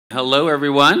Hello,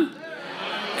 everyone.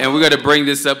 And we're going to bring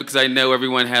this up because I know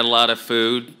everyone had a lot of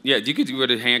food. Yeah, you could do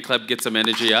a hand clap, get some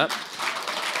energy up.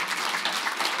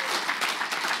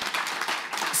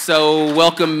 So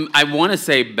welcome, I want to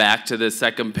say back to the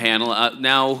second panel.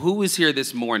 Now, who was here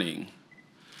this morning?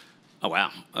 Oh,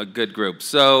 wow, a good group.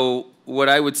 So what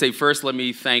I would say first, let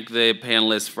me thank the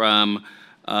panelists from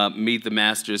Meet the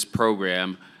Masters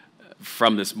program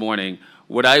from this morning.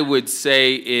 What I would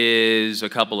say is a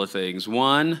couple of things.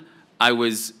 One, I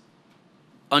was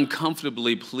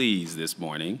uncomfortably pleased this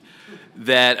morning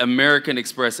that American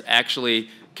Express actually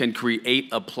can create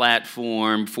a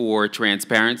platform for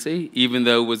transparency, even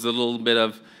though it was a little bit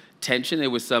of tension. There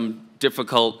was some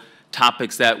difficult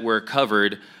topics that were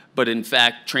covered, but in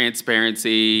fact,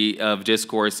 transparency of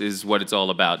discourse is what it's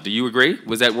all about. Do you agree?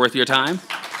 Was that worth your time?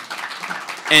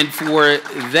 And for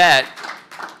that,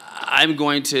 I'm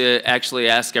going to actually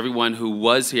ask everyone who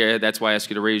was here, that's why I asked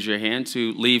you to raise your hand,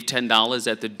 to leave $10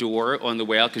 at the door on the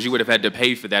way out, because you would have had to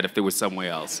pay for that if there was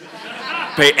somewhere else.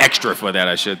 Pay extra for that,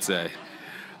 I should say.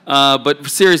 But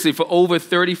seriously, for over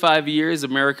 35 years,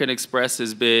 American Express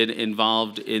has been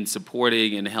involved in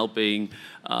supporting and helping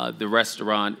the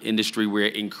restaurant industry. We're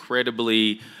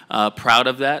incredibly proud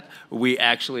of that. We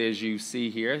actually, as you see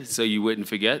here, so you wouldn't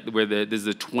forget, this is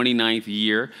the 29th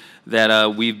year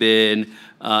that we've been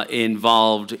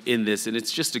involved in this. And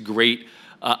it's just a great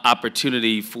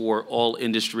opportunity for all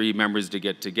industry members to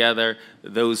get together,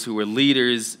 those who are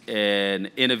leaders and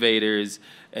innovators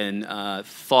and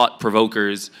thought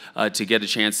provokers to get a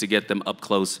chance to get them up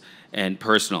close and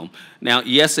personal. Now,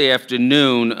 yesterday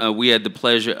afternoon, we had the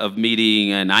pleasure of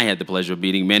meeting, and I had the pleasure of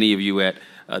meeting many of you at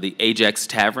the Ajax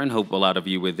Tavern. Hope a lot of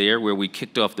you were there, where we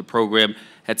kicked off the program,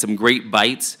 had some great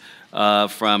bites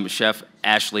from Chef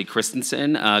Ashley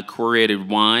Christensen, curated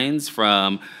wines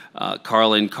from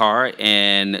Carlin Carr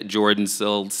and Jordan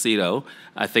Salcedo.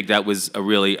 I think that was a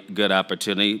really good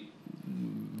opportunity.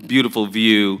 Beautiful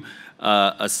view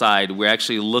aside. We're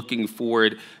actually looking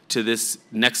forward to this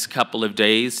next couple of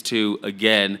days to,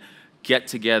 again, get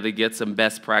together, get some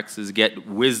best practices, get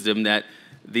wisdom that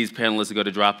these panelists are going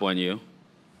to drop on you.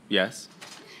 Yes?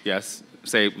 Yes?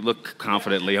 Say, look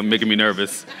confidently. I'm making me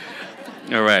nervous.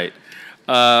 All right.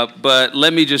 But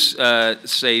let me just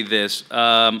say this.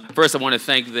 First, I want to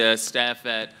thank the staff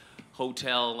at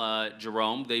Hotel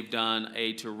Jerome. They've done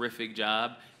a terrific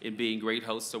job in being great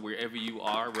hosts, so wherever you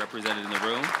are represented in the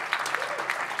room.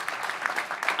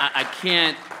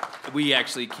 We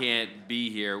actually can't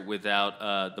be here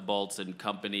without the Baltzan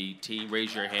Company team.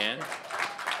 Raise your hand.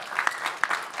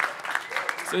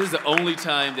 So this is the only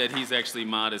time that he's actually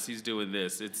modest. He's doing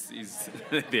this.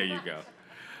 There you go.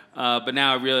 But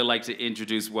now I'd really like to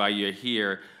introduce, while you're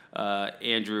here,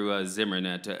 Andrew Zimmern,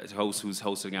 who's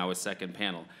hosting our second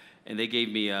panel. And they gave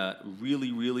me a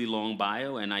really, really long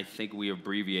bio, and I think we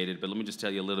abbreviated. But let me just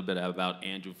tell you a little bit about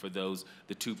Andrew for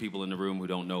the two people in the room who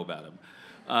don't know about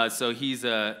him. So he's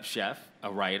a chef,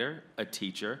 a writer, a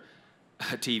teacher,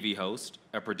 a TV host,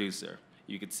 a producer.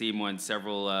 You could see him on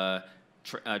several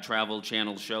travel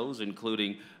channel shows,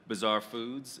 including Bizarre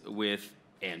Foods with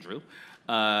Andrew.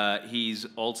 He's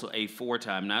also a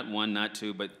four-time, not one, not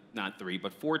two, but not three,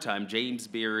 but four-time James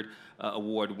Beard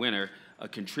Award winner, a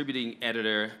contributing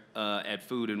editor at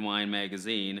Food and Wine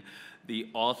magazine, the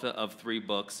author of 3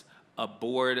 books, a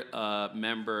board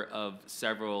member of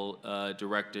several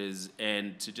directors,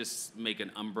 and to just make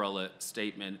an umbrella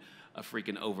statement, a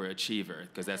freaking overachiever,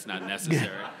 because that's not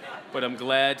necessary. But I'm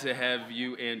glad to have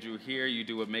you, Andrew, here. You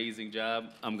do an amazing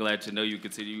job. I'm glad to know you,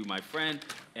 consider you my friend,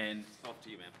 and off to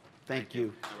you, man. Thank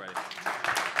you. All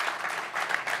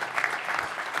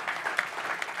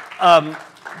right.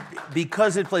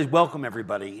 Because it plays, welcome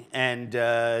everybody, and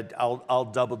I'll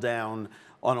double down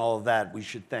on all of that. We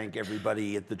should thank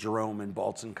everybody at the Jerome and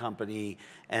Baltzan Company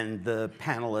and the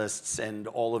panelists and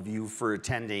all of you for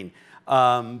attending.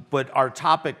 But our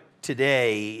topic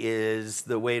today is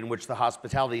the way in which the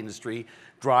hospitality industry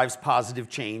drives positive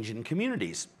change in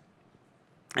communities.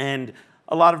 And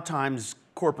a lot of times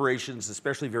corporations,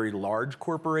 especially very large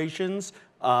corporations,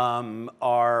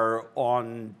 are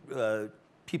on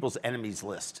people's enemies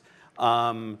list.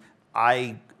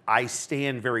 I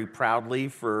stand very proudly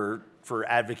for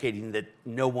advocating that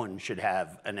no one should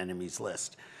have an enemies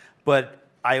list. But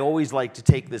I always like to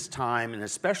take this time, and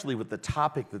especially with the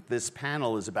topic that this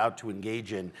panel is about to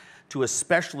engage in, to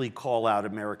especially call out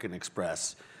American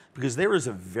Express, because there is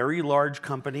a very large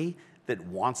company that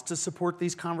wants to support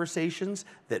these conversations,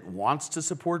 that wants to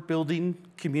support building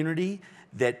community,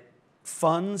 that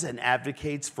funds and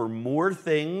advocates for more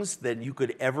things than you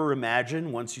could ever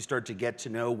imagine once you start to get to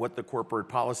know what the corporate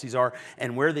policies are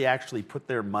and where they actually put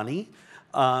their money.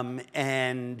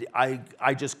 And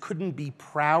I just couldn't be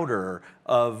prouder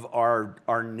of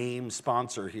our name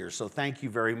sponsor here. So thank you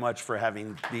very much for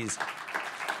having these,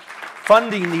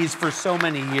 funding these for so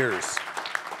many years.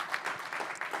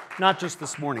 Not just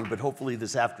this morning, but hopefully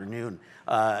this afternoon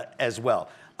as well.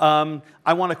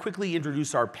 I want to quickly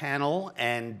introduce our panel,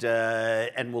 and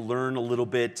we'll learn a little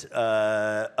bit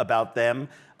about them.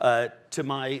 To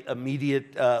my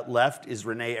immediate left is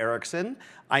Renee Erickson.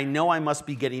 I know I must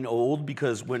be getting old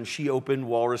because when she opened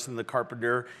Walrus and the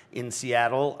Carpenter in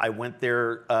Seattle, I went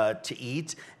there to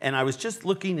eat, and I was just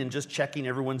looking and just checking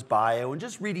everyone's bio and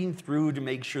just reading through to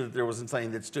make sure that there wasn't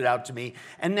something that stood out to me.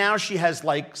 And now she has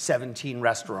like 17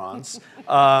 restaurants.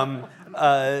 But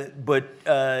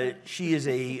she is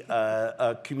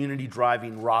a community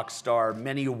driving rock star,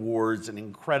 many awards, an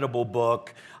incredible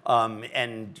book,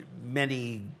 and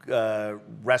many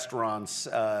restaurants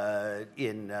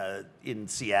in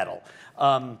Seattle.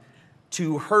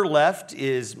 To her left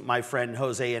is my friend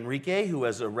Jose Enrique, who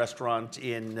has a restaurant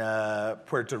in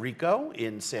Puerto Rico,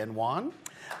 in San Juan.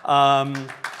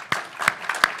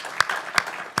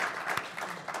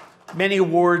 Many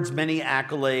awards, many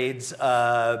accolades,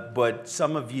 but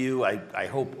some of you, I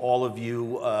hope all of you,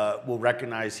 will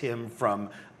recognize him from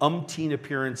umpteen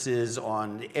appearances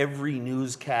on every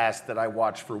newscast that I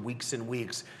watched for weeks and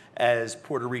weeks as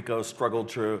Puerto Rico struggled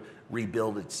to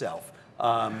rebuild itself.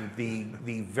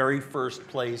 The very first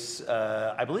place,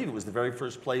 I believe it was the very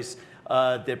first place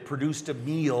that produced a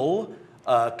meal,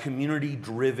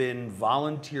 community-driven,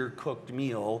 volunteer-cooked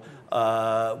meal,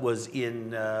 was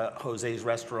in Jose's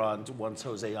restaurant once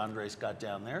Jose Andres got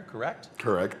down there, correct?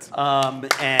 Correct.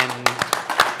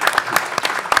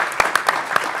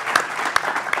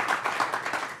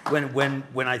 And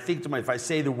when I think to myself, if I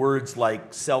say the words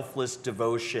like selfless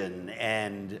devotion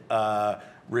and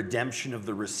redemption of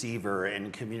the receiver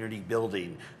and community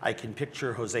building, I can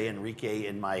picture Jose Enrique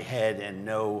in my head and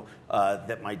know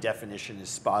that my definition is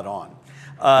spot on.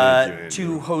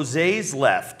 To Jose's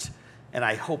left, and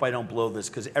I hope I don't blow this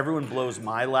because everyone blows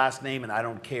my last name and I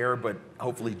don't care, but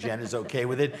hopefully Jen is okay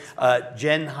with it.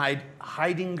 Jen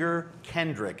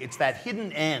Hidinger-Kendrick. It's that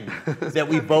hidden N that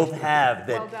we both have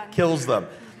that kills them.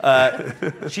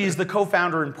 She's the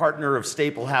co-founder and partner of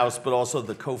Staple House, but also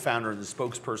the co-founder and the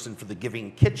spokesperson for The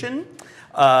Giving Kitchen.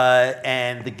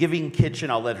 And The Giving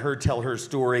Kitchen, I'll let her tell her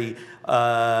story,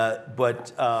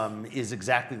 but is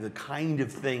exactly the kind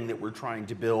of thing that we're trying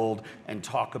to build and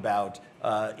talk about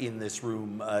in this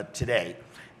room today.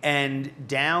 And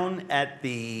down at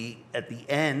the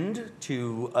end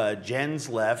to Jen's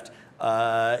left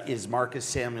is Marcus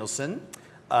Samuelsson.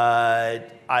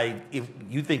 If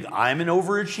you think I'm an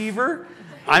overachiever,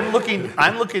 I'm looking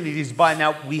at these by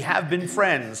now. We have been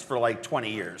friends for like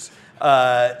 20 years.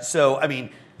 So I mean,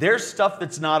 there's stuff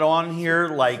that's not on here,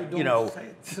 like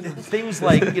things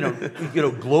like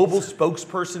global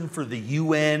spokesperson for the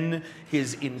UN,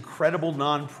 his incredible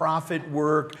nonprofit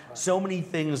work, so many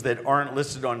things that aren't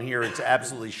listed on here. It's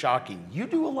absolutely shocking. You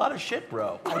do a lot of shit,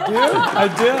 bro. I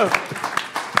do.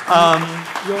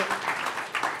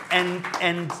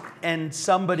 And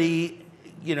somebody,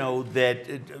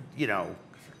 that,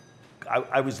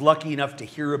 I was lucky enough to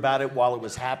hear about it while it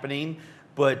was happening.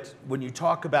 But when you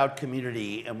talk about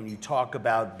community and when you talk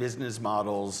about business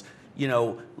models,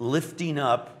 lifting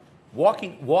up,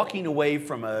 walking away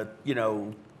from a,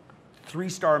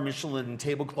 3-star Michelin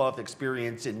tablecloth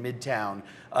experience in Midtown,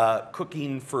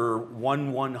 cooking for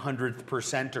 1/100th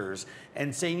percenters,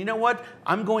 and saying, you know what,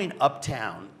 I'm going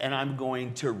uptown and I'm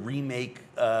going to remake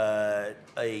a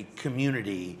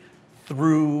community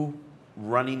through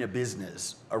running a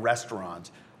business, a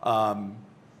restaurant,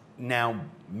 now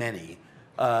many,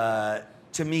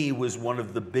 to me was one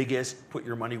of the biggest put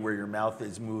your money where your mouth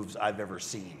is moves I've ever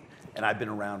seen. And I've been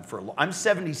around for I'm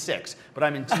 76, but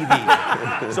I'm in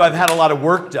TV, so I've had a lot of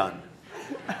work done.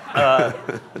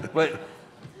 But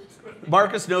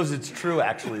Marcus knows it's true,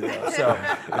 actually, though.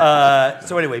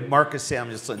 So anyway, Marcus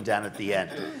Samuelsson down at the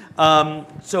end.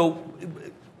 So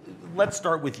let's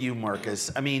start with you, Marcus.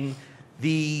 I mean,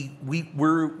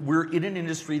 we're in an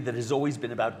industry that has always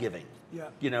been about giving. Yeah.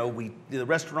 The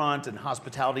restaurant and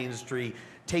hospitality industry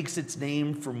takes its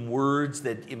name from words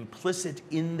that implicit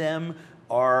in them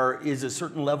is a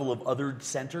certain level of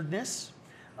other-centeredness.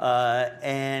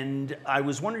 And I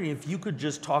was wondering if you could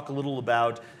just talk a little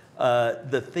about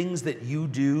the things that you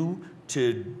do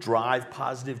to drive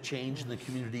positive change in the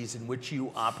communities in which you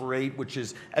operate, which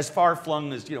is as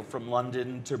far-flung as, from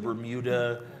London to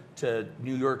Bermuda to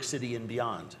New York City and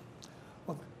beyond.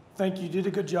 Well, thank you. You did a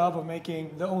good job of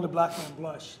making the only black man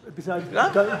blush. Besides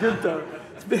Gunther,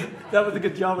 that was a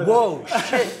good job of that. Whoa,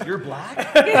 shit, you're black?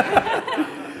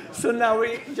 So now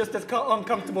we're just as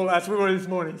uncomfortable as we were this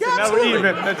morning. So Yeah, now absolutely. we're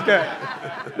even. That's good.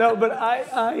 No, but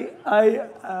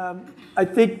I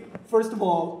think, first of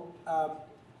all,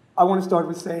 I want to start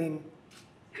with saying,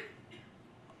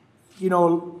 you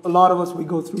know, a lot of us, we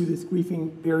go through this grieving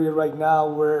period right now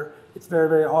where it's very,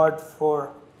 very hard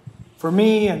for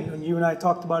me, and you and I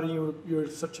talked about it. You're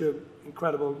such an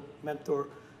incredible mentor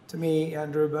to me,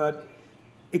 Andrew, but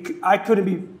I couldn't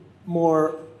be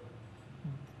more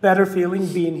better feeling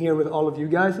being here with all of you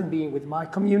guys and being with my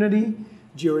community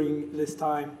during this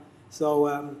time.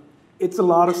 So it's a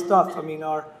lot of stuff. I mean,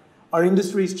 our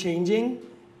industry is changing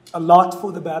a lot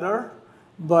for the better,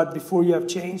 but before you have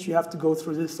change, you have to go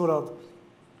through this sort of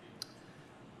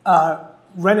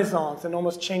renaissance and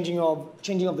almost changing of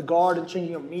the guard and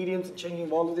changing of mediums and changing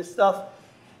of all of this stuff.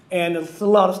 And there's a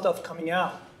lot of stuff coming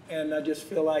out. And I just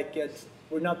feel like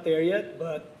we're not there yet,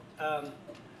 but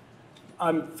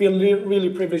I'm feeling really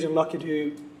privileged and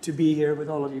lucky to be here with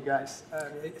all of you guys.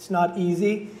 It's not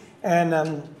easy,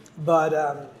 and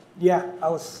yeah, I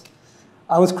was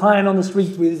crying on the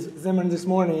street with Zimmern this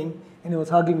morning, and he was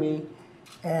hugging me,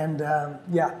 and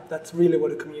yeah, that's really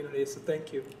what a community is. So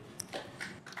thank you.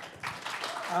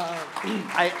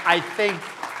 I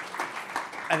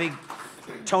think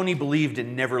Tony believed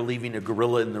in never leaving a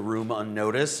gorilla in the room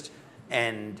unnoticed.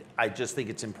 And I just think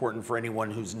it's important for anyone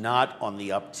who's not on the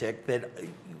uptick that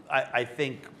I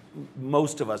think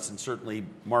most of us, and certainly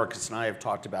Marcus and I have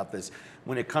talked about this,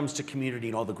 when it comes to community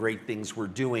and all the great things we're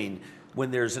doing,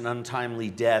 when there's an untimely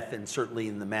death, and certainly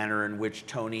in the manner in which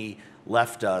Tony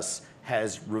left us,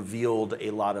 has revealed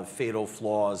a lot of fatal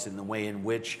flaws in the way in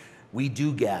which we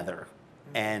do gather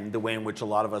and the way in which a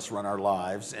lot of us run our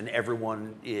lives, and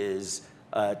everyone is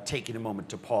taking a moment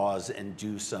to pause and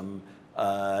do some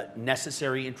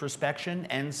necessary introspection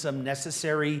and some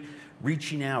necessary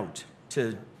reaching out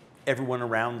to everyone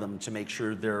around them to make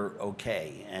sure they're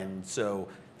okay. And so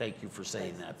thank you for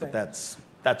saying that, but that's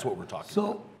what we're talking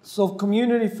about. So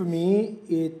community for me,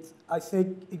 I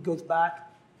think it goes back,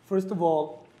 first of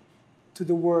all, to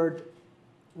the word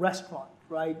restaurant,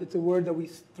 right? It's a word that we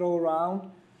throw around.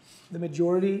 The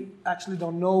majority actually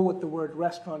don't know what the word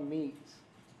restaurant means.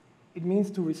 It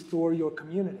means to restore your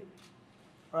community,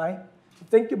 right? So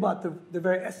think about the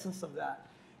very essence of that.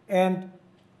 And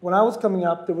when I was coming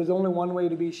up, there was only one way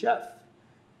to be a chef.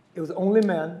 It was only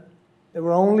men. There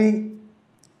were only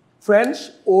French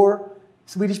or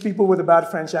Swedish people with a bad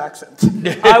French accent.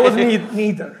 I was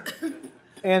neither.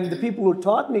 And the people who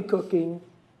taught me cooking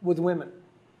was women.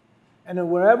 And then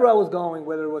wherever I was going,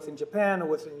 whether it was in Japan or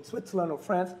was in Switzerland or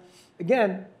France,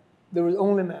 again, there was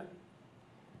only men.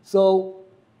 So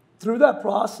through that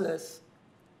process,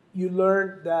 you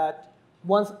learn that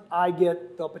once I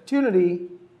get the opportunity,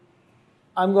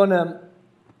 I'm going to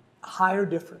hire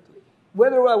differently.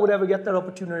 Whether I would ever get that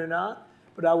opportunity or not,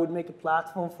 but I would make a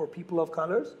platform for people of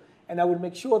colors, and I would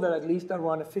make sure that at least I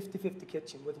run a 50-50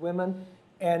 kitchen with women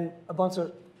and a bunch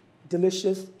of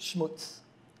delicious schmutz,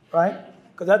 right?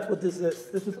 Because that's what this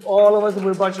is. This is all of us, and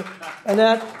we're a bunch of, and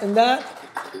that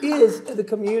is the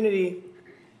community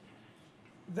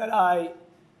that I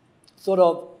sort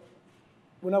of,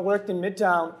 when I worked in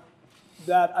Midtown,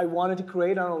 that I wanted to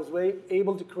create, and I was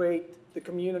able to create the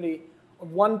community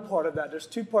of one part of that. There's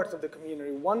two parts of the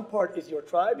community. One part is your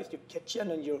tribe, is your kitchen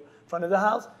and your front of the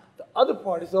house. The other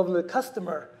part is over the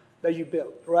customer that you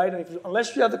build, right? And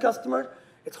unless you have the customer,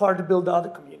 it's hard to build the other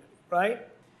community, right?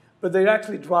 But they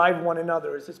actually drive one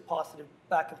another. It's this positive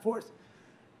back and forth.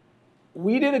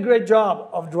 We did a great job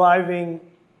of driving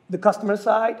the customer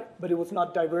side, but it was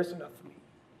not diverse enough for me.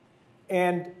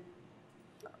 And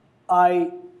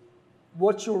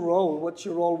what's your role? What's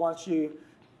your role once you,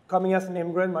 coming as an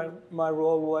immigrant, my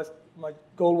goal was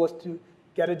to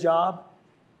get a job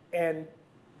and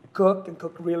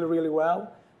cook really, really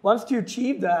well. Once you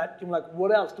achieve that, you're like,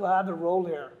 what else? Do I have a role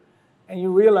here? And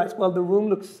you realize, well, the room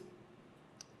looks,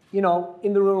 in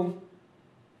the room,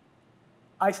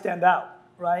 I stand out,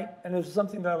 right? And it was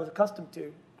something that I was accustomed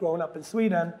to growing up in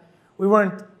Sweden. We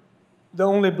weren't the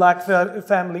only black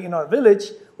family in our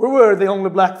village. We were the only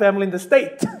black family in the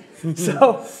state.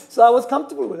 So I was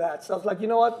comfortable with that. So I was like, you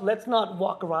know what? Let's not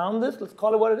walk around this. Let's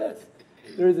call it what it is.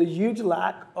 There is a huge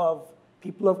lack of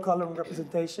people of color and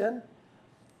representation.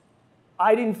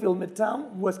 I didn't feel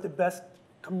Midtown was the best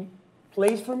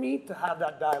place for me to have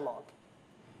that dialogue.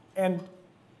 And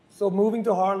so between moving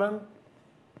to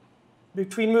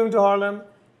Harlem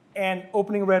and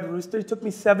opening Red Rooster, it took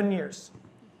me 7 years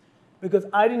because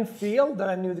I didn't feel that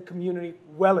I knew the community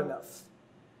well enough.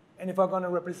 And if I'm going to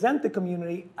represent the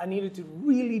community, I needed to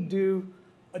really do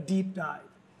a deep dive.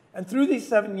 And through these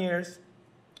 7 years,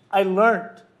 I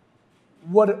learned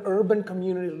what an urban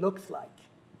community looks like.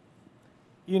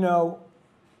 You know,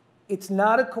 it's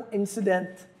not a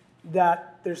coincidence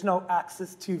that there's no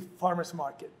access to farmers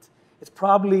market. It's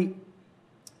probably,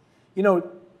 you know,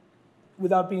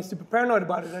 without being super paranoid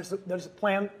about it, there's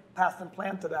a path and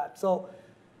plan to that. So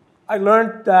I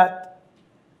learned that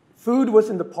food was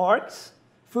in the parks,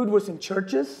 food was in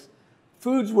churches,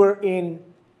 foods were in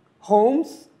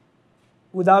homes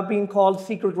without being called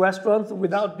secret restaurants,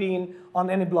 without being on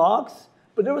any blogs,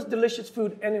 but there was delicious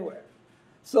food anywhere.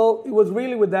 So it was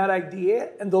really with that idea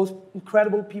and those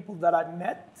incredible people that I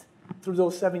met through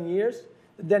those 7 years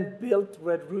that then built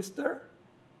Red Rooster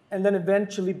and then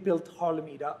eventually built Harlem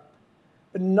Eat Up.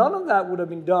 But none of that would have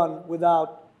been done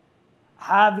without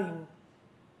having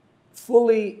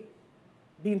fully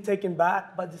been taken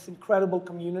back by this incredible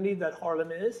community that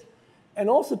Harlem is, and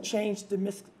also changed the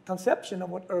misconception of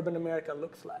what urban America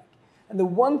looks like. And the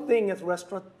one thing as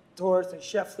restaurateurs and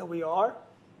chefs that we are,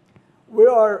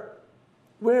 we're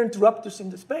interrupters in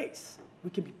the space. We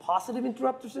can be positive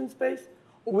interrupters in space,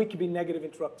 or we can be negative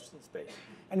interrupters in space.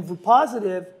 And if we're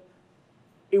positive,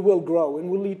 it will grow and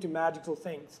will lead to magical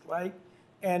things, right?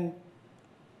 And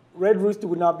Red Rooster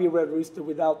would not be Red Rooster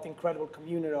without the incredible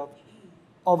community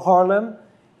of Harlem.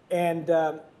 And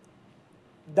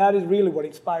that is really what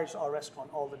inspires our restaurant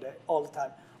all the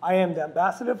time. I am the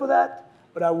ambassador for that,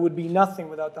 but I would be nothing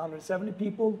without the 170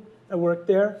 people that work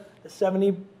there, the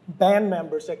 70 band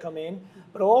members that come in,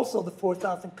 but also the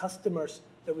 4,000 customers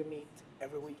that we meet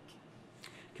every week.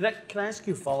 Can I ask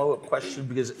you a follow-up question?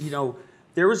 Because, you know,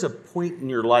 there was a point in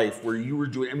your life where you were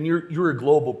doing, I mean, you're a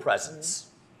global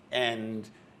presence, and,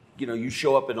 you know, you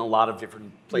show up in a lot of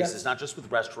different places, yes, not just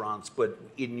with restaurants, but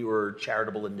in your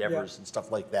charitable endeavors, yeah, and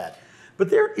stuff like that. But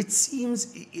there, it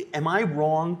seems, am I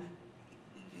wrong?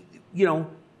 You know,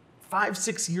 5,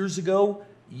 6 years ago,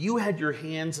 you had your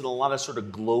hands in a lot of sort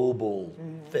of global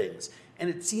things. And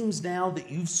it seems now that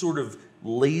you've sort of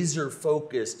laser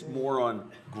focused more on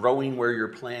growing where you're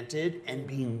planted and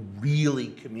being really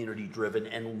community driven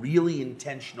and really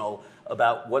intentional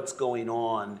about what's going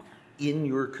on in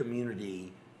your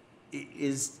community.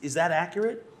 Is that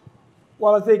accurate?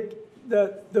 Well, I think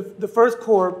the first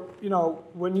core, you know,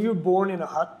 when you're born in a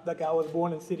hut, like I was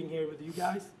born and sitting here with you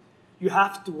guys, you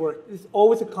have to work. It's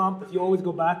always a compass. You always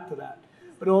go back to that.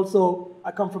 But also,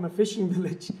 I come from a fishing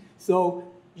village, so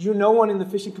you're no one in the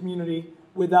fishing community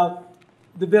without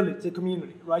the village, the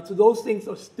community, right? So those things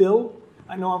are still,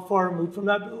 I know I'm far removed from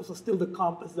that, but also still the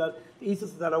compass, the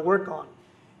ethos that I work on.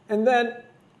 And then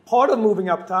part of moving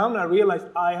uptown, I realized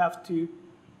I have to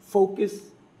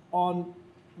focus on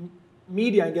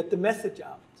media and get the message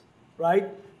out, right?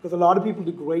 Because a lot of people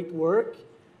do great work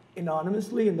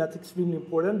anonymously, and that's extremely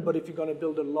important, but if you're going to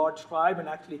build a large tribe and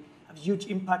actually have huge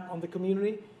impact on the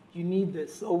community, you need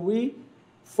this. So we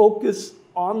focus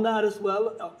on that as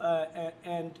well,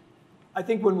 and I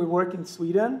think when we work in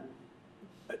Sweden,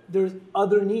 there's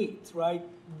other needs, right?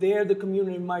 There the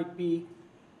community might be,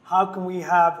 how can we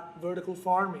have vertical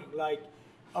farming? Like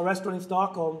a restaurant in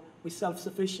Stockholm, we're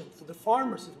self-sufficient, so the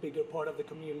farmers is a bigger part of the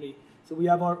community. So we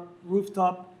have our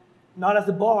rooftop, not as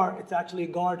a bar, it's actually a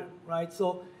garden, right?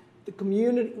 So the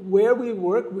community, where we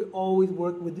work, we always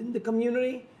work within the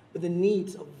community, but the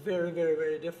needs are very, very,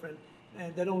 very different.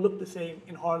 And they don't look the same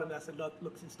in Harlem as it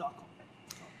looks in Stockholm.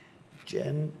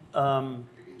 Jen,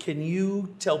 can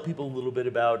you tell people a little bit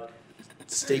about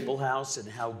Staple House and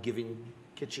how Giving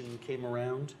Kitchen came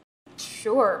around?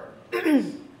 Sure.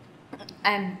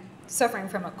 I'm suffering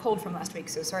from a cold from last week,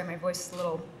 so sorry my voice is a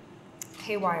little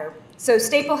haywire. So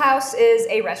Staple House is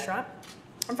a restaurant.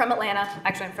 I'm from Atlanta.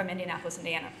 Actually, I'm from Indianapolis,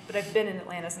 Indiana, but I've been in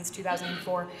Atlanta since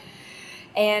 2004.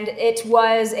 And it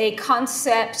was a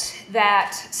concept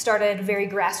that started very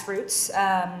grassroots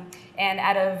and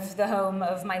out of the home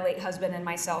of my late husband and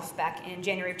myself back in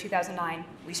January of 2009,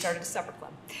 we started a supper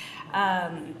club.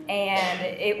 And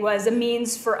it was a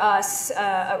means for us,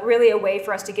 really a way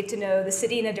for us to get to know the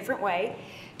city in a different way,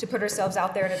 to put ourselves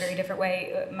out there in a very different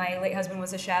way. My late husband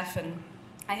was a chef, and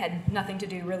I had nothing to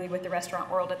do really with the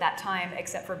restaurant world at that time,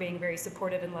 except for being a very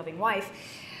supportive and loving wife.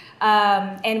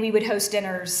 And we would host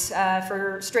dinners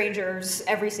for strangers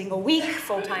every single week,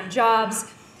 full-time jobs.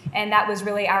 And that was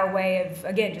really our way of,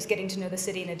 again, just getting to know the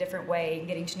city in a different way, and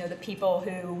getting to know the people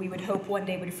who we would hope one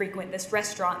day would frequent this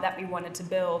restaurant that we wanted to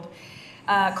build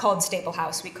called Staple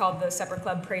House. We called the supper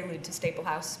club Prelude to Staple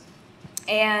House.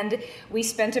 And we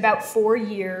spent about 4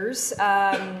 years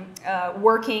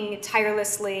working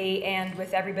tirelessly and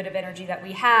with every bit of energy that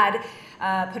we had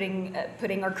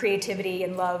putting our creativity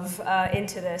and love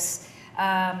into this.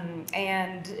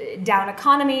 And down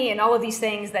economy and all of these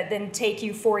things that then take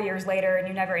you 4 years later, and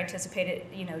you never anticipated,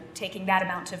 taking that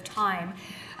amount of time.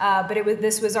 But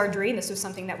this was our dream. This was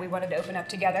something that we wanted to open up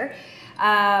together.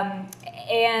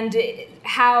 And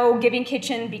how Giving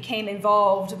Kitchen became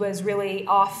involved was really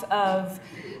out of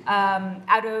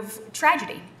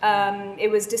tragedy.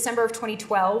 It was December of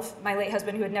 2012. My late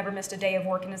husband, who had never missed a day of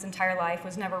work in his entire life,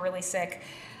 was never really sick,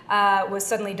 was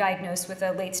suddenly diagnosed with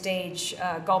a late-stage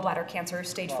gallbladder cancer,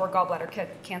 stage 4 gallbladder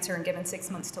cancer, and given 6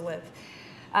 months to live.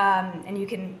 And you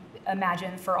can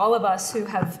imagine, for all of us who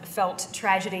have felt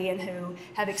tragedy and who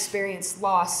have experienced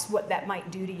loss, what that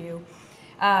might do to you.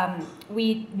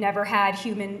 We never had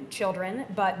human children,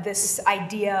 but this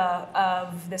idea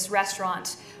of this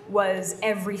restaurant was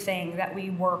everything that we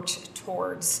worked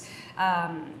towards.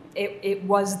 It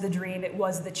was the dream, it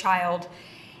was the child.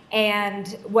 And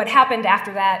what happened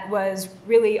after that was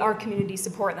really our community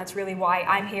support, and that's really why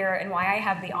I'm here and why I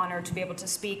have the honor to be able to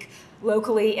speak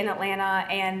locally in Atlanta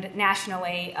and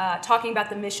nationally, talking about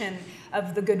the mission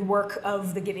of the good work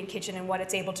of the Giving Kitchen and what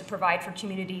it's able to provide for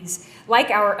communities like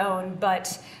our own.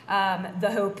 But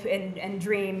the hope and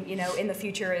dream, in the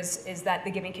future is that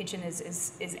the Giving Kitchen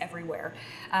is everywhere.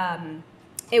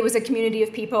 It was a community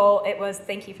of people.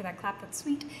 Thank you for that clap, that's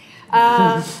sweet.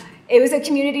 It was a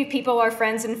community of people, our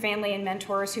friends and family and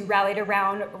mentors, who rallied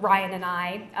around Ryan and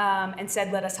I and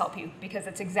said, let us help you, because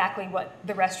it's exactly what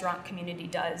the restaurant community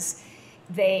does.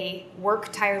 They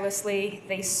work tirelessly,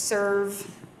 they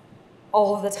serve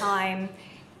all of the time,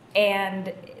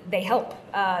 and they help.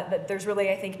 There's really,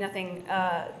 I think, nothing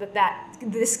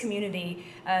this community,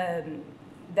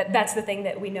 that's the thing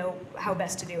that we know how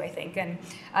best to do, I think. And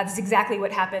this is exactly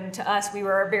what happened to us. We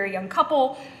were a very young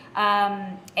couple,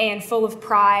 and full of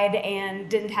pride, and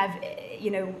didn't have,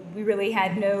 we really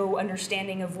had no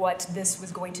understanding of what this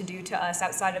was going to do to us,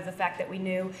 outside of the fact that we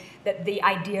knew that the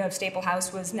idea of Staple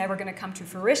House was never going to come to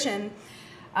fruition.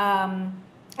 And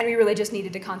we really just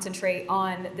needed to concentrate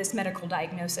on this medical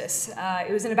diagnosis.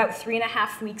 It was in about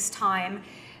 3.5 weeks' time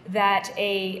that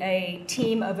a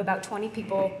team of about 20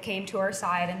 people came to our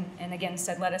side and again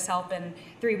said, let us help. And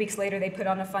 3 weeks later, they put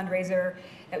on a fundraiser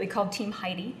that we called Team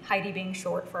Heidi, Heidi being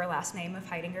short for our last name of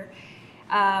Hidinger.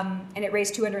 And it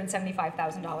raised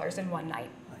 $275,000 in one night.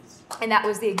 Nice. And that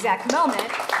was the exact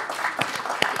moment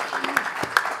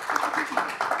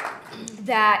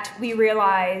that we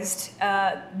realized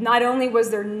not only was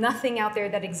there nothing out there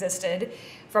that existed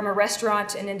from a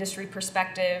restaurant and industry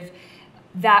perspective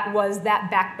that was that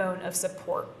backbone of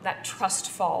support, that trust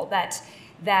fall,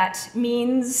 that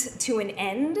means to an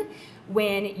end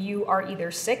when you are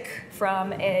either sick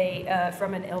from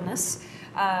an illness,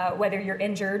 whether you're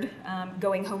injured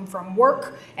going home from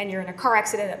work and you're in a car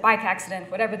accident, a bike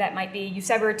accident, whatever that might be, you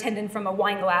sever a tendon from a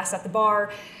wine glass at the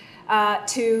bar,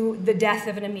 to the death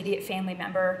of an immediate family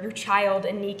member, your child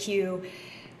in NICU,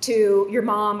 to your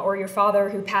mom or your father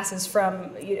who passes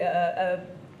from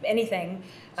anything,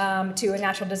 to a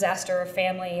natural disaster, a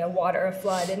family, a water, a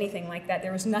flood, anything like that.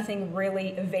 There was nothing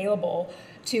really available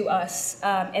to us.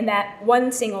 And that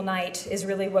one single night is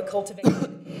really what cultivated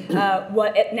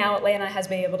what now Atlanta has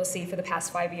been able to see for the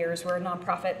past 5 years. We're a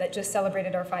nonprofit that just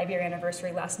celebrated our 5-year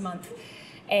anniversary last month.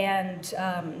 And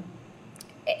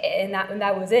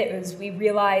that was it. We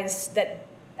realized that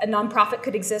a nonprofit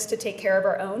could exist to take care of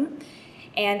our own.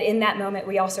 And in that moment,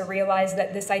 we also realized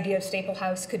that this idea of Staple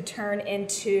House could turn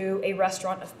into a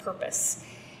restaurant of purpose.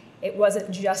 It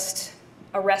wasn't just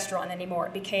a restaurant anymore.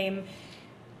 It became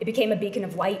a beacon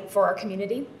of light for our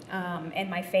community and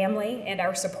my family and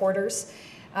our supporters.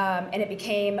 And it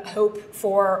became hope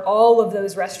for all of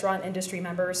those restaurant industry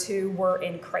members who were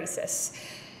in crisis.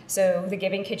 So the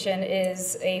Giving Kitchen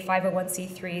is a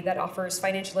 501c3 that offers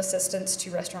financial assistance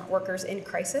to restaurant workers in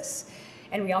crisis.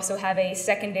 And we also have a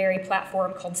secondary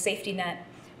platform called Safety Net,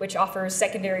 which offers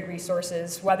secondary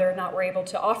resources, whether or not we're able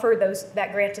to offer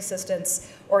that grant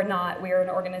assistance or not. We are an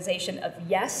organization of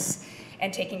yes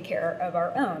and taking care of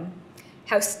our own.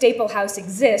 How Staple House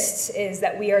exists is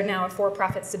that we are now a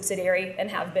for-profit subsidiary and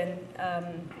have been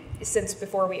since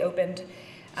before we opened,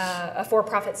 a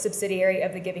for-profit subsidiary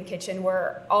of the Giving Kitchen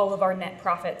where all of our net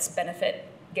profits benefit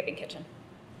Giving Kitchen.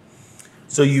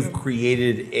 So you've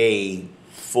created a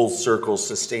full circle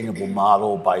sustainable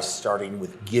model by starting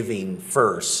with giving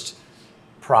first,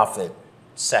 profit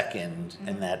second,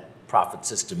 and that profit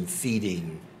system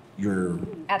feeding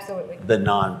the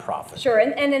nonprofit. Sure,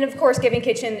 and then of course Giving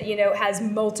Kitchen, has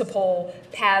multiple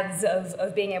paths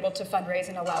of being able to fundraise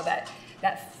and allow that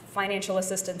financial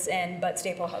assistance in, but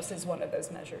Staple House is one of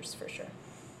those measures for sure.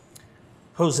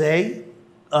 Jose,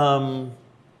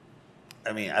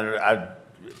 I mean,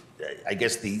 I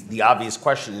guess the obvious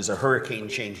question is, a hurricane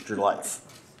changed your life?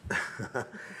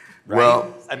 Right?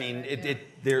 Well, I mean,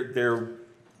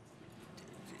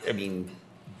 I mean,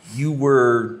 you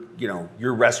were, you know,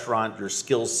 your restaurant, your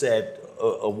skill set,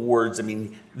 awards. I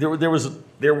mean, there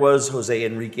was Jose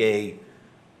Enrique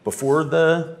before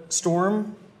the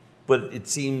storm, but it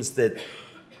seems that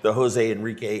the Jose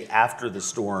Enrique after the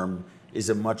storm is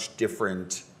a much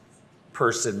different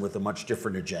person with a much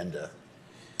different agenda.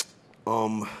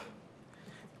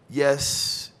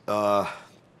 Yes. You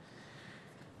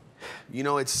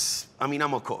know, I mean,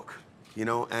 I'm a cook, you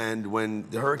know, and when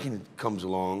the hurricane comes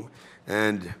along,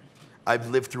 and I've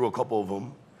lived through a couple of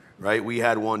them, right? We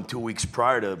had one 2 weeks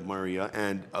prior to Maria,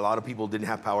 and a lot of people didn't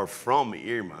have power from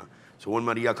Irma. So when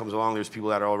Maria comes along, there's people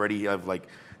that already have, like,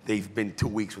 they've been 2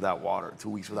 weeks without water, 2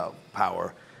 weeks without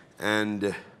power. And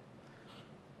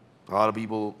a lot of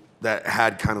people that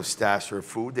had kind of stashed their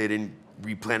food, they didn't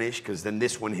replenish because then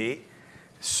this one hit.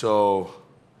 So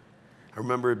I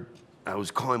remember I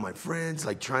was calling my friends,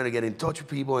 like trying to get in touch with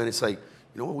people, and it's like,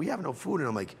 you know what, we have no food. And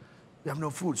I'm like, we have no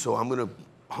food. So I'm going to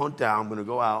hunt down, I'm going to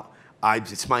go out.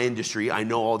 It's my industry. I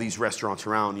know all these restaurants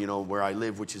around, you know, where I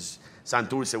live, which is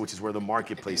Santurce, which is where the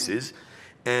marketplace is.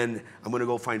 And I'm going to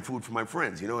go find food for my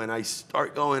friends, you know. And I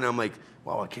start going, I'm like,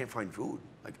 wow, I can't find food.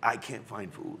 Like, I can't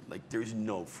find food. Like, there's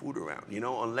no food around, you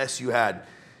know, unless you had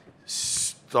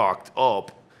stocked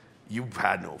up, you've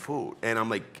had no food. And I'm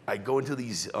like, I go into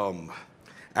these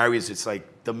areas, it's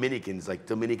like Dominicans, like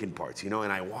Dominican parts, you know,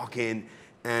 and I walk in,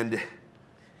 and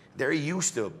they're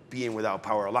used to being without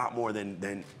power a lot more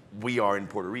than we are in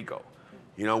Puerto Rico.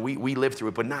 You know, we live through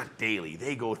it, but not daily.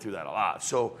 They go through that a lot.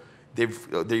 So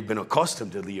they've been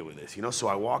accustomed to deal with this, you know. So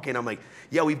I walk in, I'm like,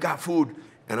 yeah, we've got food.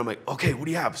 And I'm like, okay, what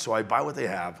do you have? So I buy what they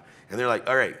have. And they're like,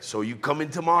 all right, so you come in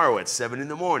tomorrow at 7 in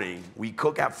the morning. We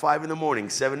cook at 5 in the morning,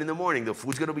 7 in the morning. The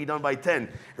food's gonna be done by 10.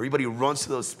 Everybody runs to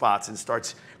those spots and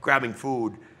starts grabbing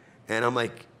food. And I'm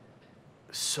like,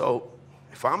 so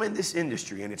if I'm in this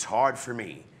industry and it's hard for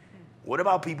me, what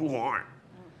about people who aren't?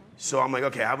 So I'm like,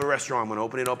 okay, I have a restaurant. I'm gonna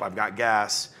open it up. I've got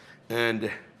gas.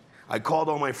 And I called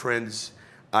all my friends.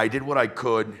 I did what I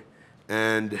could.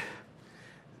 And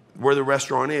where the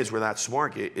restaurant is, where that's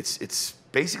market, it's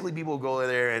basically people go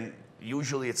there, and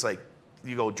usually it's like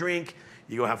you go drink,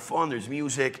 you go have fun, there's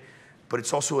music, but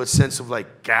it's also a sense of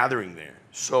like gathering there.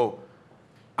 So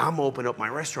I'm opening up my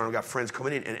restaurant, I've got friends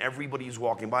coming in, and everybody's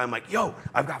walking by. I'm like, yo,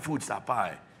 I've got food, stop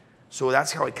by. So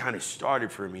that's how it kind of started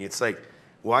for me. It's like,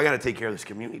 well, I got to take care of this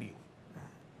community.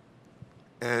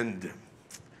 And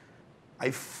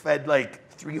I fed like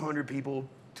 300 people,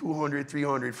 200,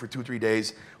 300 for 2-3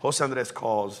 days. Jose Andres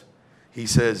calls. He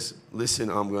says, listen,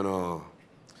 I'm gonna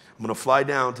fly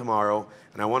down tomorrow,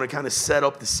 and I want to kind of set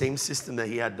up the same system that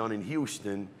he had done in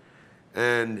Houston.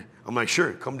 And I'm like,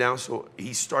 sure, come down. So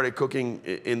he started cooking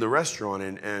in the restaurant,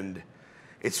 and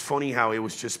it's funny how it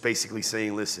was just basically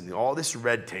saying, listen, all this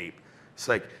red tape, it's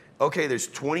like, okay, there's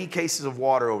 20 cases of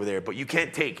water over there, but you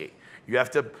can't take it. You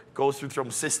have to go through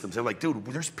some systems. I'm like, dude,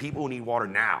 there's people who need water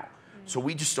now. So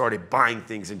we just started buying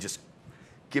things and just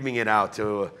giving it out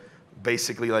to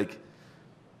basically like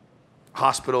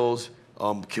hospitals,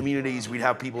 communities. We'd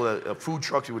have people, food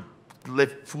trucks, we would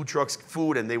lift food trucks,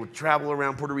 food, and they would travel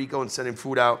around Puerto Rico and sending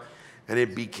food out. And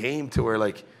it became to where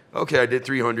like, okay, I did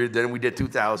 300, then we did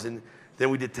 2,000, then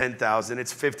we did 10,000,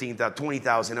 it's 15,000,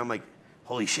 20,000. I'm like,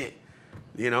 holy shit.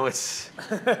 You know,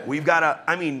 we've got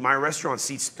I mean, my restaurant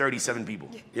seats 37 people,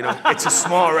 you know, it's a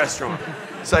small restaurant.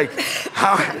 It's like,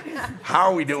 how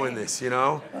are we doing this, you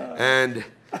know? And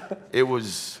it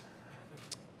was,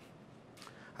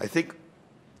 I think,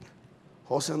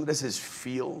 Jose Andres'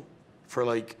 feel for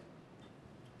like,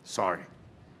 sorry,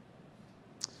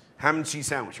 ham and cheese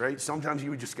sandwich, right? Sometimes you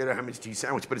would just get a ham and cheese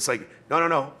sandwich, but it's like,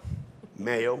 no,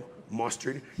 mayo,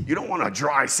 mustard. You don't want a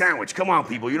dry sandwich. Come on,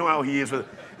 people. You know how he is with.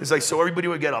 It's like, so everybody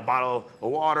would get a bottle of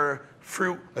water,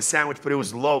 fruit, a sandwich, but it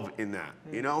was love in that,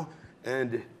 you know?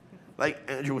 And like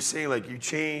Andrew was saying, like you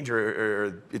change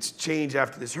or it's changed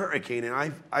after this hurricane,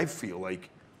 and I feel like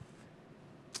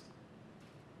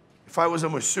if I was a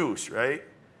masseuse, right,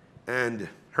 and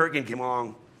hurricane came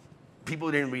along,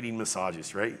 people didn't really need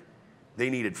massages, right?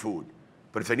 They needed food.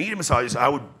 But if they needed massages, I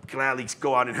would gladly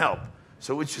go out and help.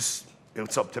 So it's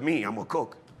up to me. I'm a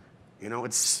cook. You know,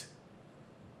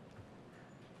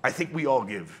 I think we all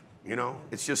give, you know?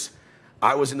 It's just,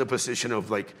 I was in the position of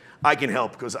like, I can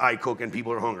help because I cook and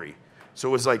people are hungry. So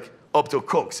it was like up to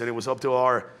cooks, and it was up to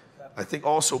I think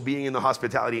also being in the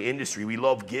hospitality industry, we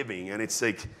love giving, and it's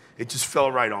like, it just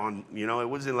fell right on, you know? It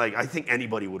wasn't like, I think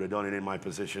anybody would have done it in my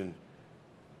position.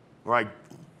 Or I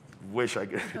wish I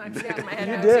could. You did.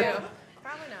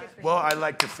 Probably not. Well, I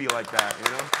like to feel like that,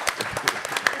 you know?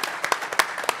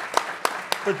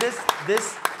 But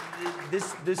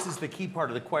this is the key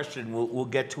part of the question. We'll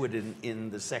get to it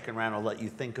in the second round. I'll let you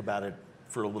think about it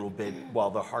for a little bit while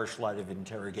the harsh light of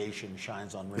interrogation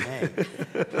shines on Renee.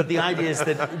 But the idea is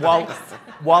that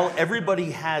while everybody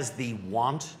has the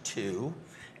want to,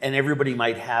 and everybody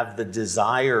might have the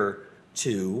desire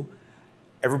to,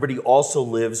 everybody also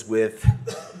lives with,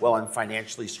 well, I'm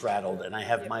financially straddled, and I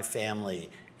have my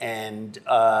family, and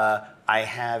I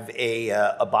have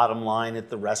a bottom line at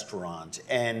the restaurant,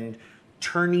 and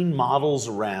turning models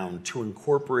around to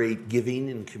incorporate giving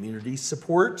and community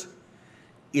support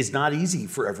is not easy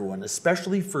for everyone,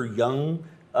 especially for young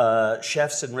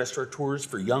chefs and restaurateurs,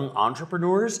 for young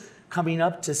entrepreneurs coming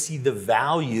up to see the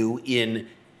value in,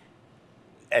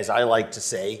 as I like to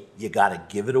say, you gotta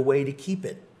give it away to keep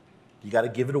it. You gotta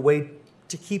give it away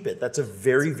to keep it. That's a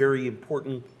very, very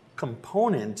important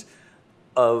component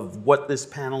of what this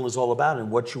panel is all about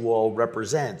and what you all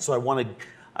represent. So I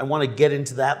wanna get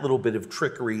into that little bit of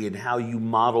trickery and how you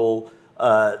model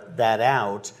that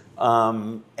out.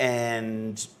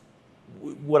 And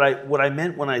what I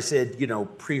meant when I said, you know,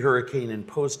 pre-hurricane and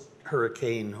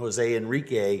post-hurricane Jose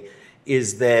Enrique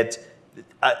is that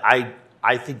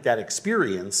I think that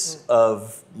experience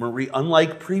of Maria,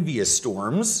 unlike previous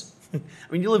storms, I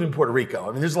mean, you live in Puerto Rico.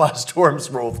 I mean, there's a lot of storms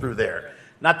roll through there.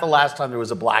 Not the last time there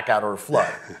was a blackout or a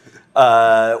flood,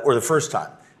 or the first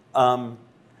time.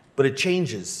 But it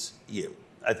changes you.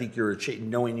 I think you're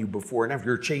knowing you before and after,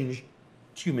 you're a changed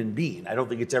human being. I don't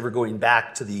think it's ever going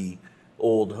back to the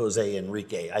old Jose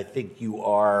Enrique. I think you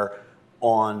are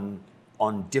on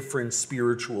different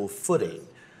spiritual footing.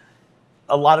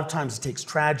 A lot of times it takes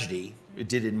tragedy, it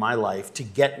did in my life, to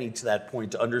get me to that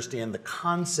point, to understand the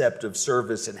concept of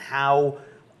service and how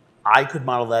I could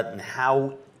model that and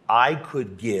how I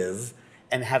could give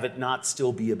and have it not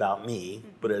still be about me,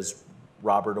 but as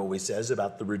Robert always says,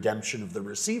 about the redemption of the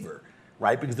receiver,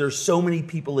 right? Because there's so many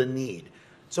people in need.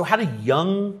 So how do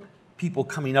young people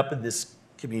coming up in this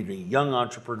community, young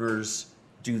entrepreneurs,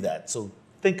 do that? So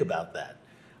think about that.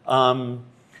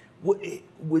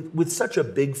 With such a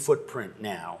big footprint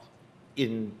now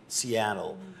in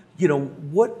Seattle, you know,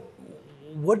 what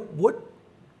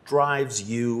drives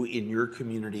you in your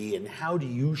community, and how do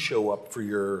you show up for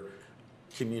your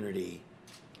community?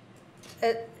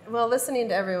 Well, listening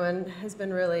to everyone has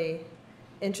been really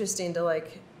interesting to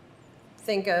like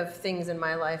think of things in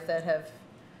my life that have,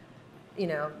 you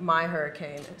know, my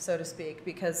hurricane, so to speak,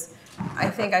 because I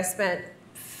think I spent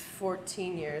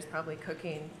 14 years probably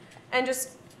cooking and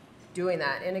just doing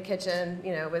that in a kitchen,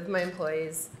 you know, with my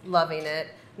employees, loving it,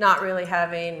 not really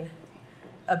having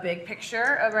a big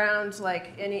picture around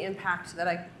like any impact that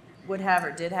I would have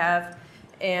or did have.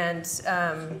 And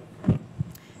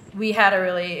we had a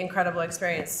really incredible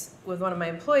experience with one of my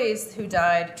employees who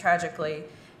died tragically.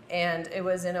 And it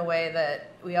was in a way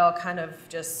that we all kind of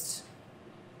just,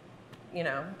 you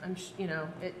know,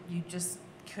 you just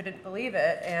couldn't believe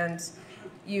it. And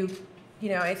you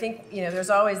know, I think, you know, there's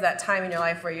always that time in your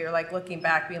life where you're like looking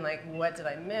back being like, what did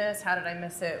I miss? How did I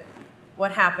miss it?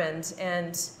 What happened?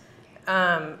 And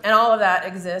all of that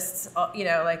exists, you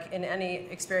know, like in any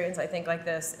experience, I think, like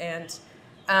this. And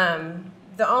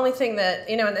the only thing that,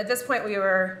 you know, and at this point we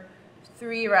were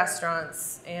 3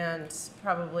 restaurants and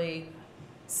probably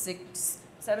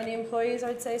 70 employees,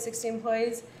 I'd say, 60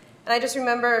 employees. And I just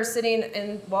remember sitting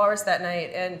in Walrus that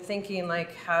night and thinking,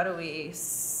 like, how do we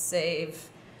save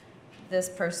this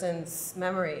person's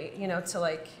memory, you know, to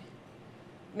like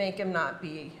make him not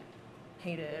be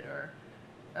hated or,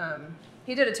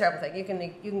 he did a terrible thing. You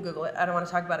can Google it. I don't want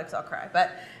to talk about it because I'll cry.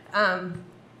 But,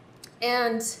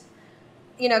 and,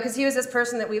 you know, because he was this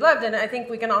person that we loved, and I think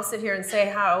we can all sit here and say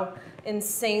how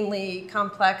insanely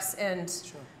complex and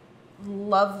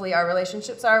lovely our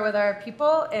relationships are with our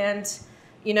people. And,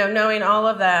 you know, knowing all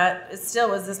of that, it still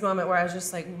was this moment where I was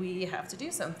just like, we have to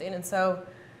do something. And so,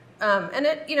 and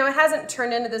it, you know, it hasn't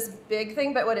turned into this big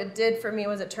thing, but what it did for me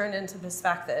was it turned into this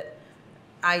fact that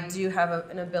I do have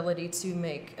an ability to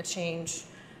make a change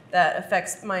that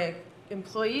affects my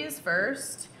employees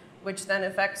first, which then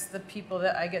affects the people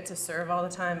that I get to serve all the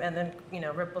time, and then, you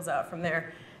know, ripples out from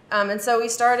there. And so we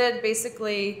started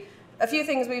basically a few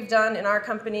things we've done in our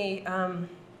company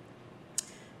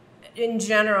in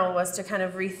general was to kind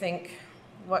of rethink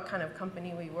what kind of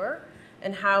company we were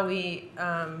and how we,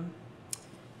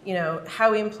 you know,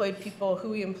 how we employed people, who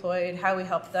we employed, how we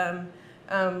helped them.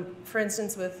 For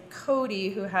instance, with Cody,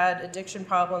 who had addiction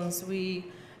problems, we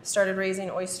started raising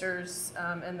oysters,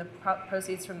 and the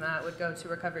proceeds from that would go to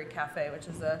Recovery Cafe, which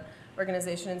is an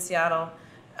organization in Seattle.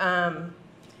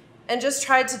 just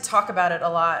tried to talk about it a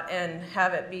lot and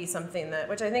have it be something that,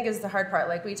 which I think is the hard part.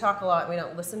 Like, we talk a lot and we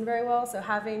don't listen very well. So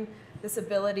having this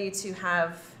ability to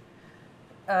have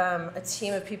a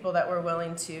team of people that were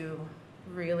willing to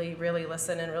really, really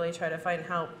listen and really try to find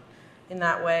help in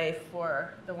that way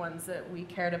for the ones that we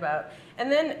cared about.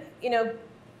 And then,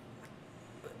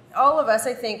 all of us,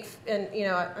 I think, and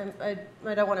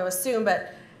I don't want to assume,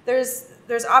 but there's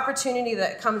opportunity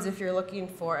that comes if you're looking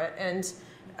for it. And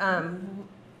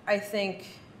I think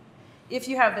if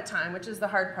you have the time, which is the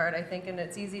hard part, I think, and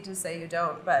it's easy to say you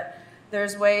don't, but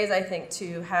there's ways, I think,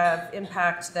 to have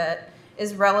impact that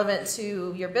is relevant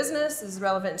to your business, is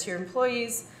relevant to your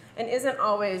employees, and isn't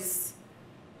always,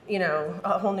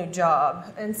 a whole new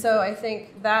job. And so I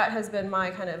think that has been my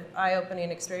kind of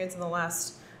eye-opening experience in the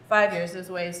last 5 years, is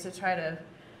ways to try to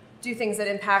do things that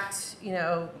impact,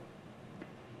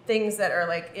 things that are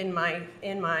like in my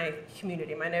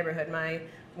community, my neighborhood, my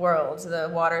world, the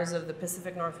waters of the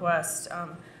Pacific Northwest,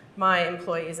 my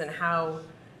employees, and how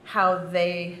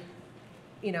they,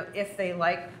 if they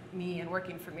like me and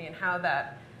working for me, and how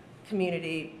that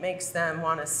community makes them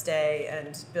want to stay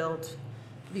and build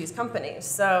these companies.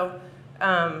 So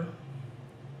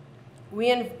we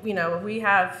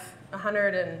have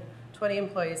 120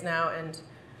 employees now, and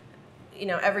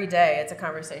every day it's a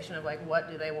conversation of like, what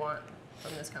do they want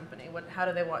from this company? How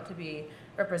do they want to be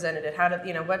represented?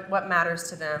 What matters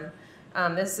to them?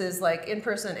 This is like in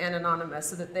person and anonymous,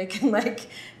 so that they can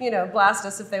blast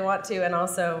us if they want to, and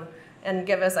also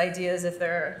give us ideas if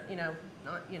they're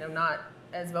not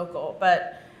as vocal.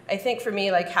 But I think for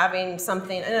me, like having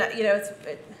something, and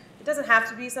it doesn't have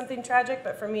to be something tragic,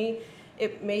 but for me,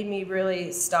 it made me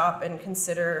really stop and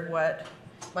consider what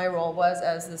my role was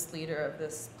as this leader of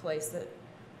this place that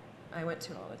I went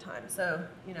to all the time. So,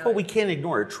 But we can't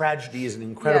ignore it. Tragedy is an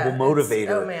incredible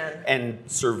motivator. Oh, man. And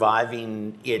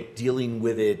surviving it, dealing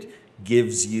with it,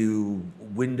 gives you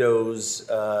windows,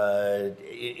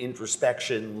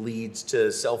 introspection, leads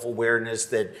to self-awareness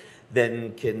that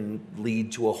then can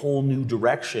lead to a whole new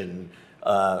direction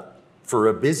for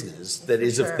a business that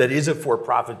is a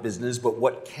for-profit business. But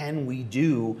what can we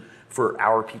do for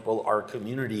our people, our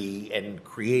community, and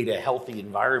create a healthy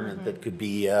environment that could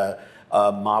be a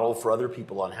model for other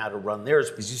people on how to run theirs?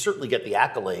 Because you certainly get the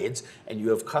accolades and you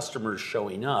have customers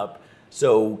showing up.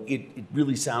 So it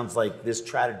really sounds like this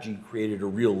strategy created a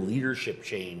real leadership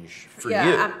change for you.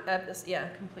 Yeah,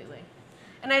 completely.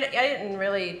 And I didn't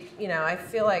really, I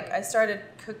feel like I started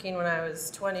cooking when I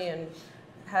was 20 and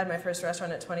had my first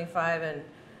restaurant at 25, and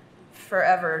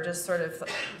forever just sort of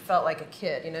felt like a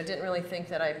kid, didn't really think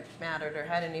that I mattered or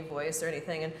had any voice or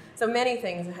anything. And so many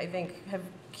things I think have,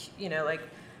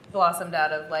 blossomed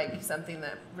out of like something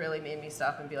that really made me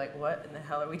stop and be like, what in the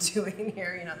hell are we doing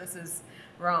here? This is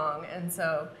wrong. And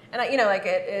so, and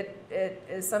it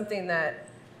is something that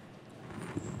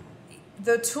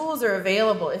the tools are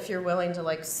available if you're willing to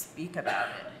like speak about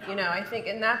it, I think,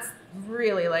 and that's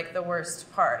really like the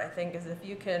worst part, I think, is if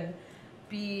you can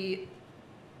be,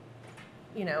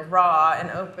 raw and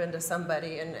open to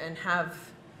somebody and have,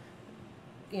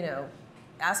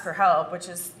 ask for help, which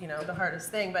is, the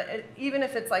hardest thing. But even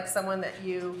if it's like someone that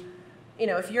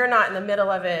if you're not in the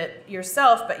middle of it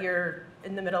yourself, but you're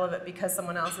in the middle of it because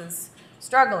someone else is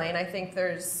struggling, I think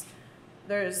there's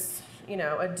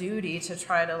a duty to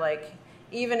try to like,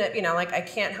 even if, I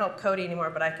can't help Cody anymore,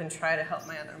 but I can try to help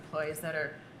my other employees that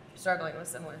are struggling with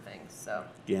similar things. So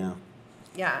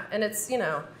yeah, and it's,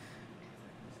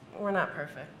 we're not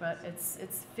perfect, but it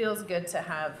feels good to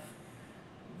have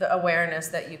the awareness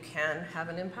that you can have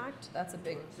an impact. That's a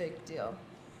big deal.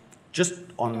 Just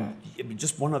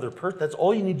one other person. That's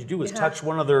all you need to do is touch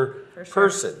one other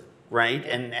person, right?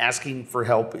 And asking for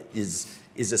help is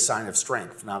a sign of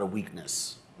strength, not a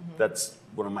weakness. Mm-hmm. That's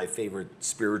one of my favorite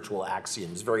spiritual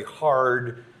axioms. Very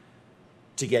hard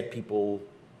to get people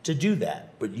to do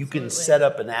that, but you can set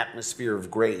up an atmosphere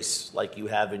of grace like you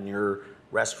have in your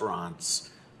restaurants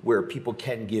where people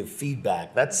can give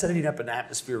feedback. That's setting up an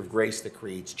atmosphere of grace that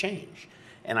creates change.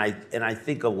 And I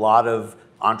think a lot of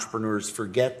entrepreneurs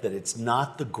forget that it's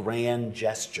not the grand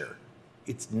gesture.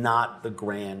 It's not the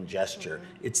grand gesture.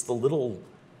 Mm-hmm. It's the little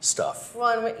stuff.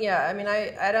 Well, and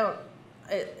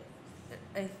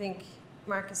I think,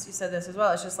 Marcus, you said this as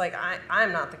well. It's just like,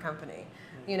 I'm not the company,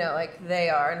 like they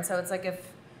are. And so it's like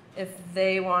if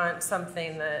they want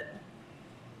something that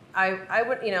I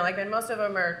would, and most of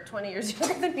them are 20 years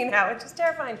younger than me now, which is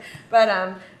terrifying.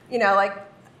 But,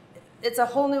 it's a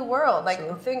whole new world. Like,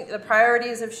 the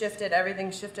priorities have shifted,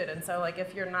 everything's shifted. And so, like,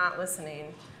 if you're not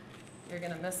listening, you're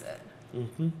going to miss it.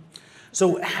 Mm-hmm.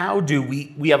 So how do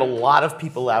we have a lot of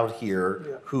people out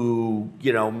here who,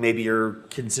 maybe are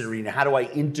considering, how do I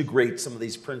integrate some of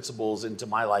these principles into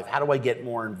my life? How do I get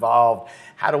more involved?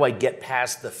 How do I get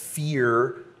past the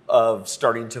fear of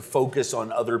starting to focus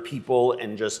on other people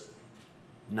and just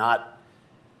not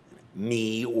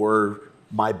me or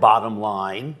my bottom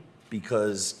line?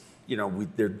 Because,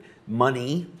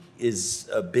 money is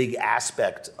a big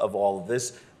aspect of all of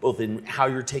this, both in how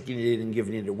you're taking it and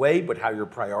giving it away, but how you're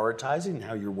prioritizing and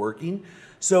how you're working.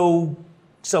 So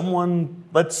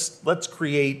let's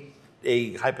create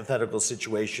a hypothetical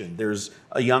situation. There's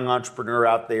a young entrepreneur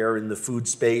out there in the food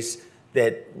space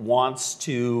that wants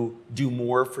to do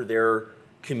more for their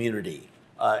community.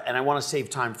 And I want to save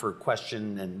time for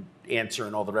question and answer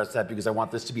and all the rest of that, because I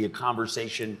want this to be a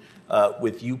conversation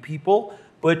with you people.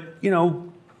 But,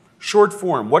 short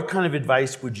form, what kind of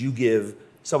advice would you give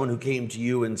someone who came to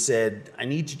you and said, I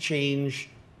need to change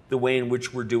the way in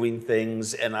which we're doing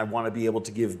things, and I want to be able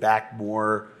to give back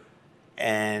more,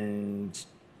 and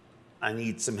I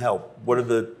need some help? What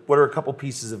are a couple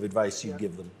pieces of advice you'd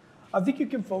give them? I think you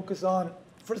can focus on,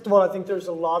 first of all, I think there's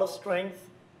a lot of strength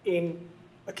in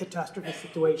a catastrophe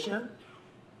situation.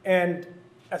 And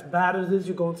as bad as it is,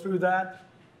 you're going through that,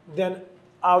 then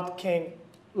out came,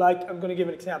 like, I'm going to give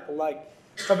an example, like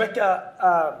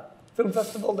Tribeca Film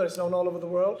Festival that is known all over the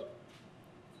world.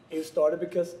 It started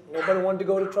because nobody wanted to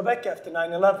go to Tribeca after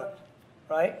 9/11,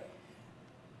 right?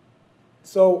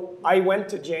 So I went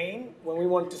to Jane when we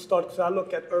wanted to start, because I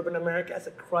look at urban America as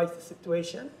a crisis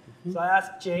situation. So I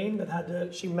asked Jane,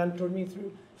 she mentored me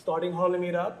through starting Harlem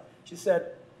Meetup. She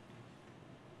said,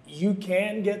 you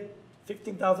can get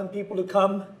 15,000 people to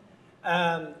come,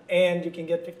 and you can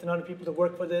get 1,500 people to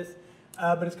work for this,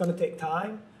 but it's going to take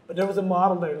time. But there was a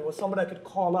model there. There was somebody I could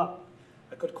call up.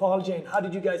 I could call Jane. How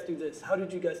did you guys do this? How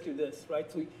did you guys do this?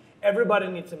 Right? So everybody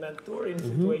needs a mentor in a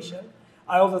situation.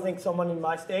 I also think someone in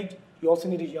my stage, you also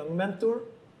need a young mentor.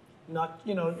 Not,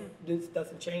 this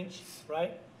doesn't change,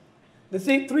 right? The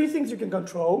three things you can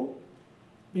control,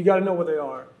 you got to know what they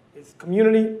are. It's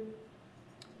community,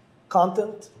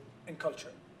 content, and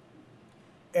culture.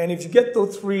 And if you get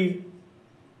those three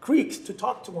creeks to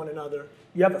talk to one another,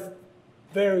 you have a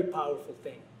very powerful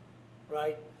thing,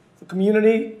 right? The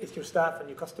community is your staff and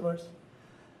your customers.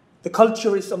 The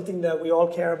culture is something that we all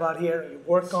care about here, you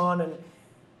work on, and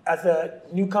as a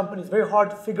new company, it's very hard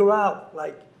to figure out,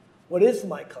 like, what is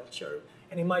my culture?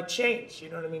 And it might change, you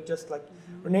know what I mean? Just like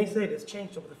Renee said, it's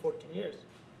changed over the 14 years.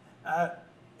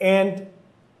 And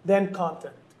then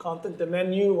content. Content, the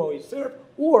menu, what you serve,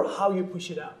 or how you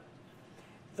push it out.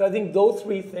 So I think those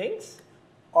three things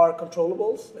are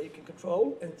controllables that you can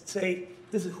control and say,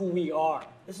 this is who we are.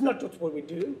 This is not just what we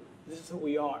do, this is who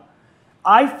we are.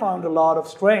 I found a lot of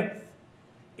strength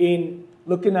in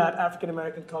looking at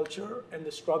African-American culture and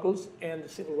the struggles and the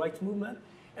civil rights movement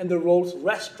and the roles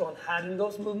restaurant had in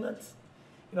those movements.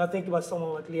 I think about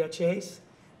someone like Leah Chase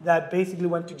that basically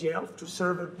went to jail to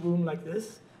serve a room like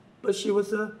this, but she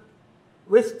was a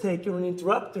risk taker and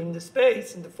interrupter in the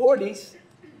space in the 40s,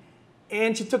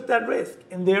 and she took that risk,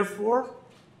 and therefore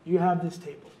you have this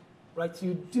table, right? So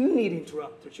you do need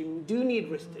interrupters, you do need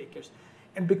risk takers,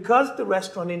 and because the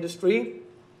restaurant industry,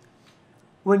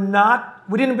 we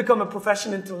didn't become a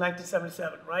profession until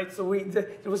 1977, right? So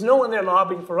there was no one there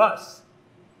lobbying for us.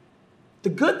 The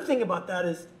good thing about that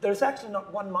is there's actually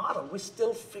not one model. We're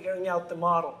still figuring out the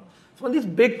model. So when these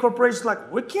big corporations are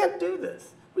like, we can't do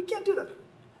this, we can't do that.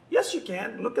 Yes, you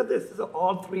can. Look at this. These are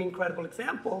all three incredible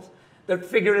examples that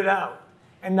figured it out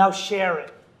and now share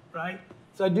it, right?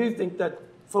 So I do think that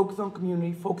focus on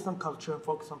community, focus on culture, and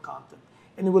focus on content.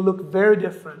 And it will look very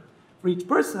different for each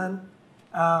person.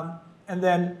 And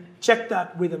then check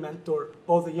that with a mentor,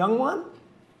 both a young one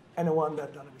and a one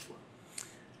that's done it before.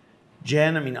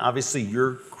 Jen, I mean, obviously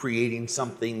you're creating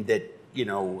something that,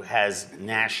 has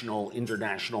national,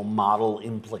 international model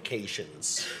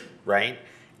implications, right?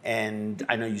 And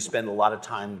I know you spend a lot of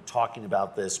time talking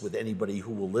about this with anybody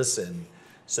who will listen.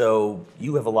 So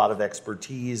you have a lot of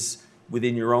expertise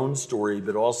within your own story,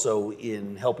 but also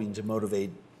in helping to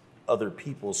motivate other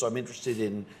people. So I'm interested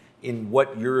in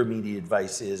what your immediate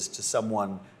advice is to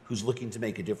someone who's looking to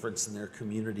make a difference in their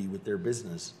community with their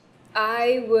business.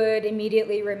 I would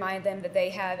immediately remind them that they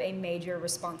have a major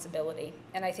responsibility.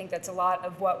 And I think that's a lot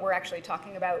of what we're actually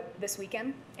talking about this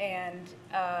weekend and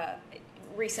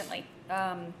recently,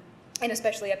 and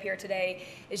especially up here today,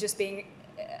 is just being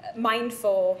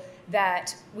mindful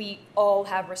that we all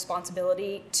have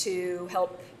responsibility to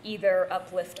help either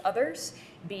uplift others,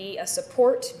 be a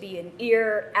support, be an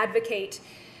ear, advocate,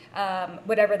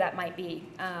 whatever that might be.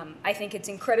 I think it's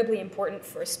incredibly important,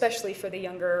 especially for the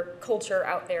younger culture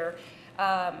out there,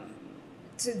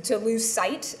 to lose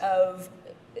sight of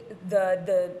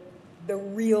the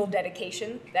real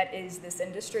dedication that is this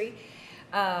industry.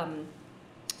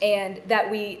 And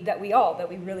that we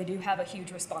really do have a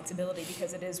huge responsibility,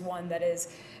 because it is one that is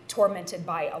tormented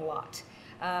by a lot.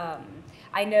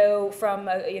 I know from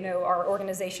our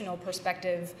organizational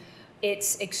perspective,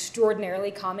 it's extraordinarily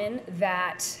common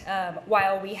that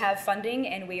while we have funding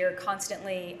and we are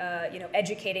constantly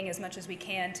educating as much as we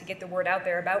can to get the word out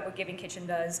there about what Giving Kitchen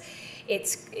does,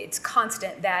 it's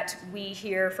constant that we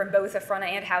hear from both a front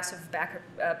and house of back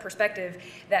perspective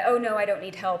that, oh no, I don't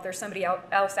need help. There's somebody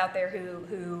else out there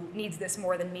who needs this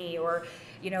more than me, or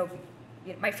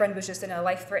my friend was just in a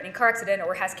life-threatening car accident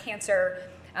or has cancer.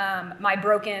 My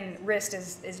broken wrist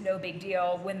is no big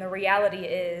deal, when the reality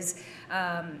is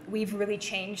we've really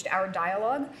changed our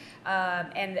dialogue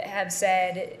and have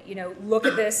said, look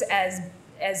at this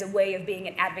as a way of being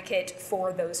an advocate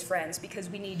for those friends, because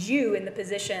we need you in the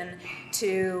position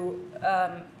to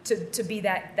be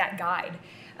that guide.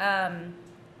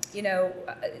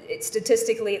 It's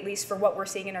statistically, at least for what we're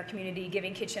seeing in our community,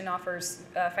 Giving Kitchen offers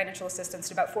financial assistance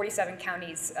to about 47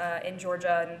 counties in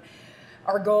Georgia, and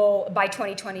our goal by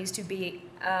 2020 is to be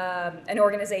an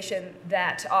organization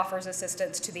that offers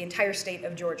assistance to the entire state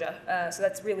of Georgia. So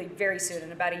that's really very soon,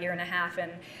 in about a year and a half,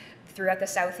 and throughout the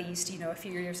Southeast, a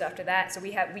few years after that. So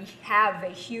we have a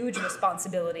huge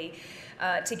responsibility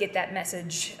to get that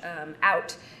message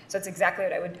out. So that's exactly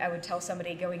what I would tell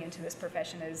somebody going into this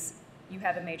profession is, you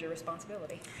have a major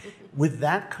responsibility. With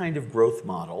that kind of growth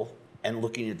model, and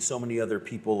looking at so many other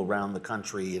people around the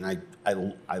country, and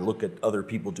I look at other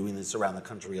people doing this around the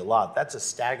country a lot, that's a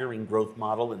staggering growth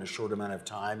model in a short amount of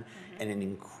time, and an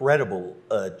incredible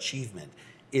achievement.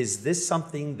 Is this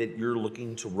something that you're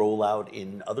looking to roll out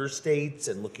in other states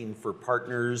and looking for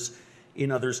partners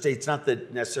in other states? Not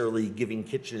that necessarily Giving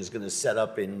Kitchen is going to set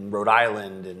up in Rhode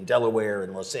Island and Delaware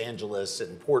and Los Angeles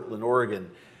and Portland,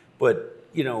 Oregon, but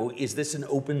is this an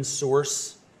open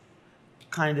source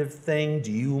kind of thing?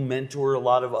 Do you mentor a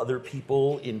lot of other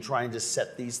people in trying to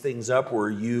set these things up, or are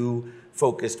you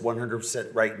focused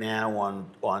 100% right now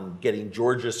on getting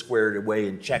Georgia squared away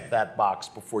and check that box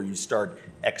before you start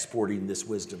exporting this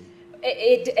wisdom?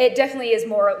 It definitely is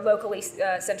more locally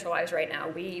centralized right now.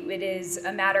 It is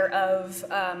a matter of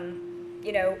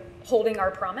holding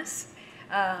our promise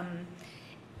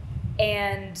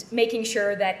and making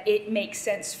sure that it makes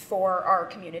sense for our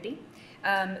community.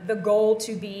 The goal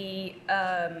to be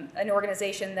an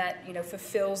organization that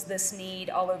fulfills this need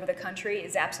all over the country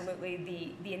is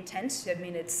absolutely the intent. I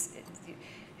mean, it's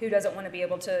who doesn't want to be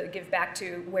able to give back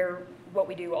to what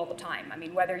we do all the time? I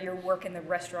mean, whether you work in the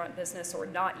restaurant business or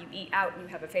not, you eat out and you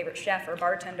have a favorite chef or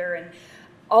bartender, and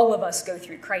all of us go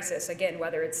through crisis, again,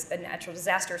 whether it's a natural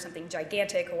disaster, something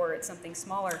gigantic, or it's something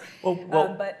smaller.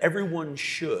 Well, but everyone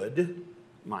should,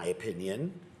 my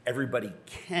opinion. Everybody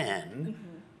can.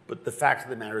 But the fact of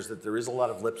the matter is that there is a lot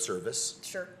of lip service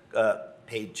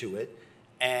paid to it,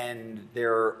 and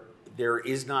there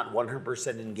is not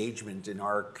 100% engagement in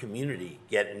our community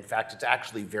yet. In fact, it's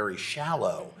actually very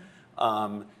shallow.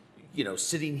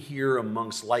 Sitting here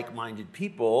amongst like-minded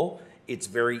people, it's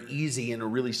very easy, in a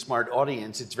really smart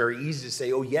audience, it's very easy to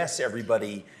say, oh yes,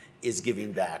 everybody is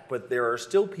giving back. But there are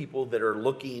still people that are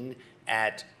looking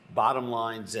at bottom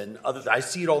lines and other. I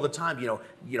see it all the time.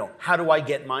 How do I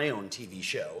get my own TV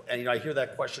show? And I hear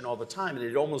that question all the time, and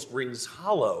it almost rings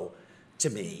hollow to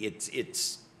me.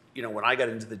 It's when I got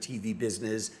into the TV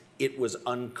business, it was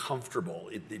uncomfortable.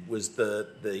 It was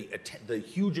the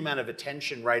huge amount of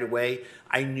attention right away.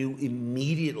 I knew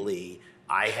immediately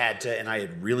I had to, and I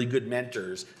had really good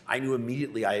mentors, I knew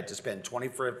immediately I had to spend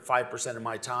 25% of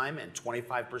my time and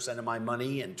 25% of my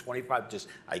money and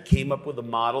I came up with a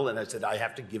model, and I said, I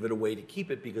have to give it away to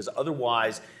keep it, because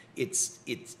otherwise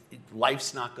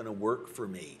life's not going to work for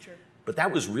me. Sure. But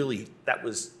that was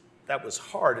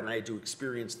hard, and I had to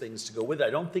experience things to go with it. I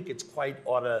don't think it's quite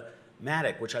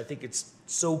automatic, which I think it's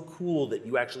so cool that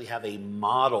you actually have a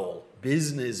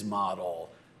business model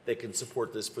that can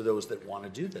support this for those that want to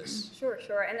do this. Sure.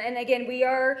 And again, we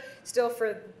are still,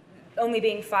 for only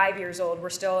being 5 years old,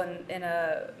 we're still in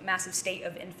a massive state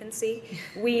of infancy.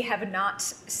 We have not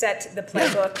set the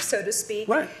playbook, so to speak.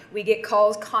 Right. We get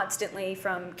calls constantly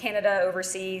from Canada,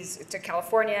 overseas, to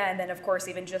California, and then of course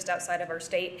even just outside of our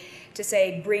state, to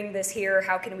say, bring this here,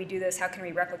 how can we do this, how can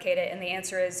we replicate it? And the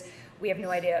answer is, we have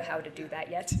no idea how to do that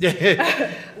yet.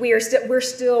 We're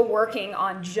still working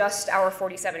on just our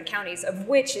 47 counties, of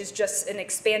which is just an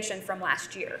expansion from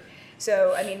last year.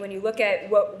 So, I mean, when you look at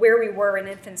where we were in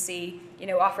infancy,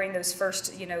 offering those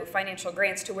first, financial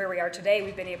grants to where we are today,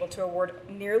 we've been able to award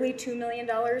nearly $2 million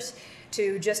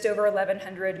to just over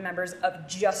 1,100 members of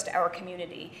just our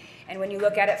community. And when you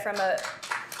look at it from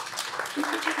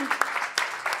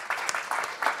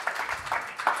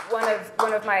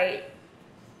one of my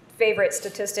favorite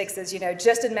statistics is,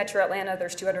 just in Metro Atlanta,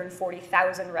 there's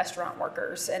 240,000 restaurant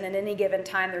workers, and in any given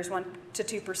time, there's 1 to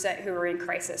 2% who are in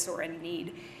crisis or in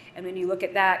need. And when you look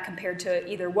at that compared to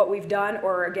either what we've done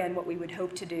or, again, what we would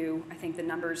hope to do, I think the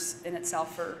numbers in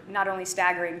itself are not only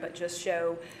staggering, but just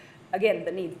show, again,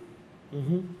 the need.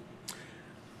 Mm-hmm.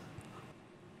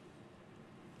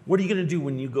 What are you going to do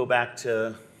when you go back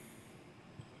to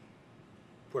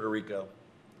Puerto Rico?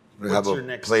 We're going to have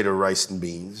a plate of rice and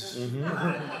beans. Mm-hmm.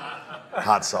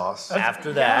 Hot sauce.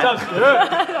 After that. Sounds good.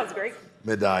 That's great.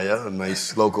 Medalla, a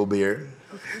nice local beer.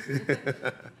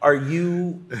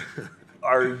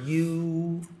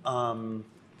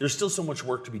 There's still so much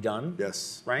work to be done.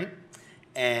 Yes. Right?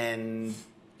 And,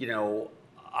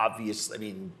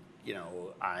 obviously,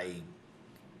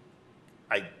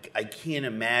 I can't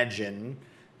imagine,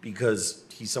 because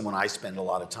he's someone I spend a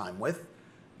lot of time with,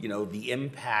 the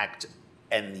impact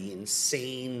and the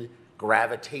insane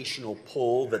gravitational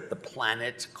pull that the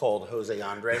planet called Jose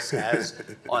Andres has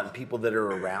on people that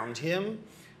are around him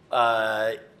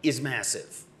is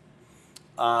massive.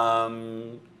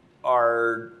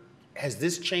 Has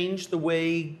this changed the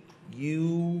way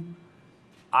you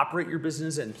operate your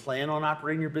business and plan on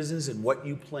operating your business and what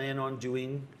you plan on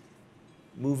doing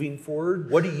moving forward?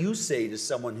 What do you say to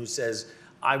someone who says,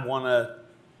 I want to,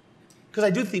 because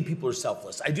I do think people are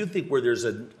selfless. I do think where there's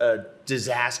a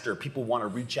disaster, people want to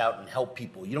reach out and help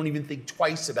people. You don't even think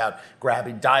twice about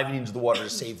diving into the water to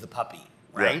save the puppy,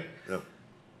 right? Yeah.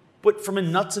 But from a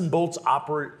nuts and bolts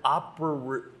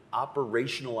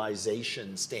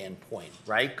operationalization standpoint,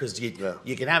 right? Because you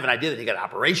can have an idea that you got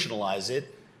to operationalize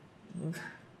it.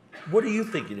 What are you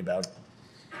thinking about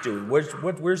doing?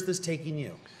 Where's this taking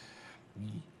you?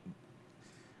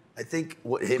 I think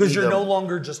what hit me, because you're no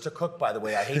longer just a cook, by the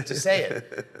way. I hate to say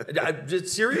it.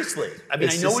 Seriously. I mean,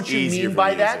 I know what you mean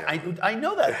by that. I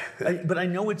know that. But I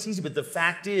know it's easy. But the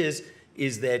fact is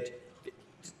that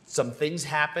some things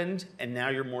happened, and now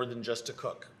you're more than just a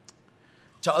cook.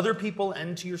 To other people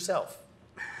and to yourself.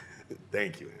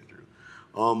 Thank you, Andrew.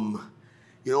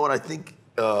 You know what? I think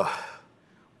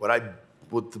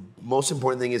what the most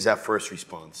important thing is that first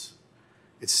response.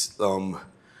 It's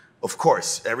of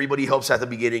course, everybody helps at the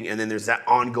beginning, and then there's that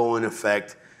ongoing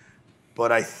effect.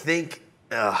 But I think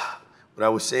what I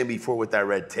was saying before with that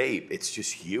red tape, it's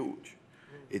just huge.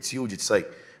 It's huge. It's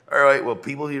like, all right, well,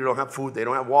 people here don't have food, they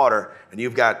don't have water, and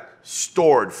you've got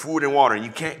stored food and water, and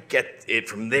you can't get it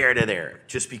from there to there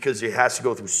just because it has to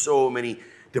go through so many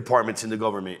departments in the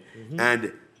government. Mm-hmm.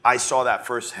 And I saw that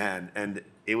firsthand, and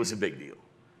it was a big deal.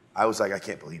 I was like, I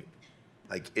can't believe it.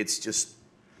 Like, it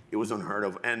was unheard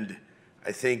of. And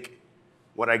I think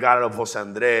what I got out of Jose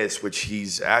Andres, which he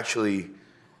started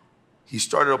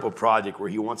up a project where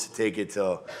he wants to take it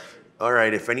to, all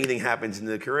right, if anything happens in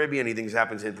the Caribbean, anything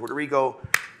happens in Puerto Rico,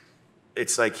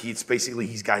 it's like he's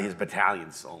got his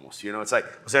battalions almost. It's like,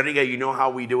 Jose Enrique, you know how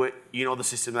we do it? You know the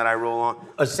system that I roll on?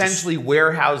 Essentially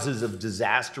warehouses of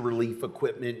disaster relief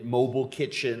equipment, mobile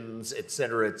kitchens, et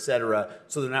cetera, so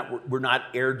we're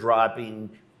not airdropping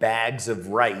bags of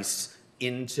rice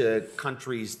into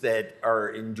countries that are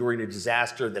enduring a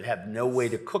disaster that have no way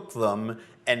to cook them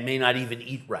and may not even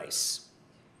eat rice.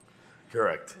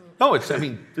 Correct. No, this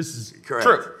is correct.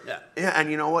 True. Yeah,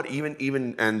 and you know what?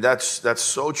 Even and that's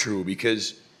so true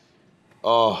because,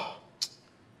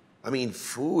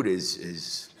 food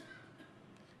is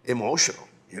emotional,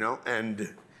 and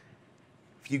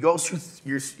if you go through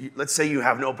let's say you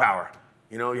have no power,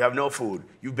 you have no food,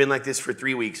 you've been like this for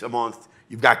 3 weeks, a month,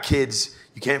 you've got kids,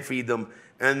 you can't feed them,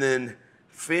 and then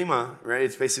FEMA, right?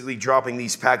 It's basically dropping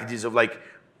these packages of like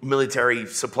military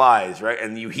supplies, right?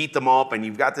 And you heat them up, and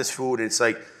you've got this food, and it's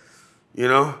like,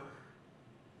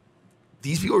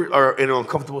 these people are in an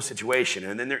uncomfortable situation,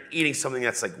 and then they're eating something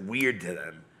that's like weird to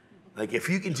them. Like if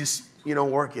you can just,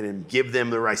 work it and give them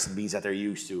the rice and beans that they're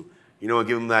used to, give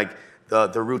them like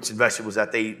the roots and vegetables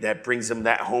that brings them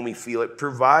that homey feel. It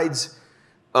provides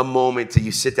a moment till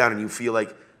you sit down and you feel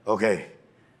like, okay,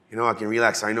 I can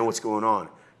relax. I know what's going on.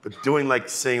 But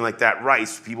saying that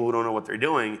rice, people who don't know what they're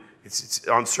doing, it's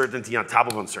uncertainty on top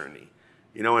of uncertainty.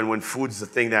 And when food's the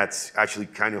thing that's actually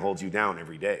kind of holds you down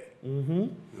every day. Mm-hmm.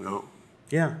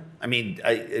 Yeah.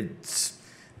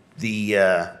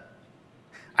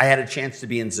 I had a chance to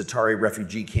be in Zatari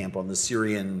refugee camp on the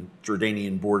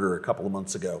Syrian-Jordanian border a couple of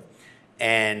months ago.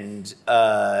 And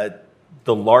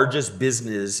the largest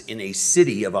business in a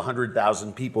city of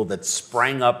 100,000 people that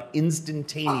sprang up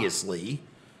instantaneously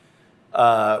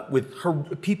with her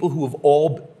people who have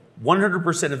all,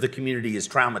 100% of the community is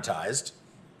traumatized,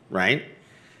 right?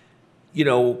 You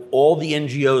know, all the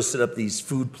NGOs set up these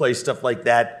food place, stuff like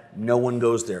that. No one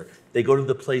goes there. They go to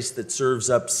the place that serves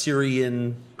up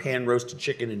Syrian pan-roasted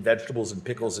chicken and vegetables and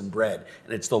pickles and bread.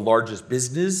 And it's the largest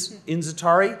business in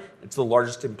Zatari. It's the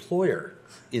largest employer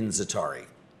in Zatari,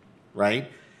 right?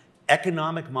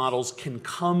 Economic models can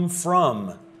come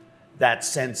from that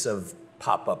sense of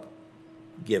pop-up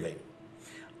giving.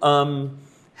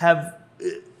 Have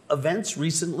events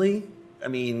recently, I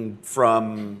mean,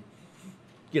 from,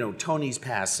 you know, Tony's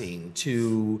passing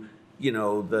to, you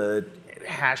know, the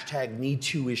hashtag Me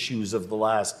Too issues of the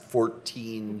last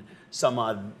 14 some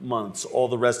odd months, all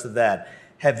the rest of that.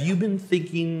 Have you been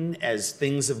thinking, as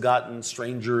things have gotten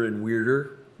stranger and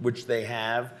weirder, which they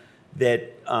have,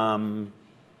 that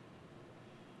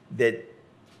that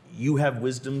you have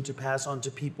wisdom to pass on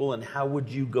to people, and how would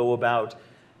you go about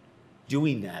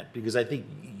doing that? Because I think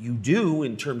you do,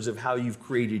 in terms of how you've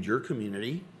created your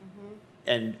community.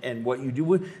 And what you do.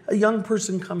 When a young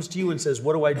person comes to you and says,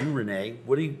 "What do I do, Renee?"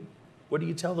 What do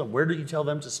you tell them? Where do you tell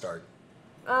them to start?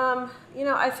 You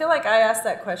know, I feel like I ask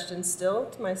that question still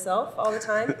to myself all the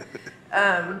time.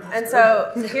 And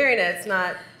so hearing it's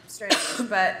not strange,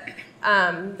 but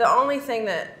the only thing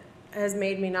that has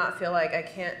made me not feel like I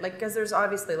can't, like, because there's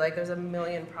obviously, like, there's a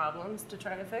million problems to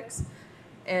try to fix.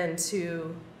 And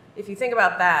if you think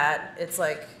about that, it's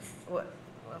like, well,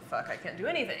 fuck, I can't do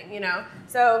anything, you know?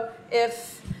 So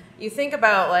if you think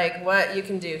about, like, what you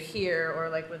can do here, or,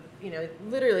 like, with, you know,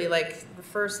 literally, like, the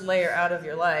first layer out of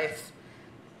your life,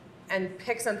 and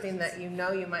pick something that you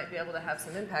know you might be able to have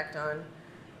some impact on,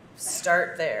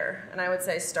 start there. And I would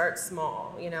say start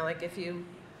small. You know, like, if you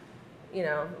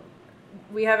know,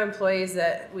 we have employees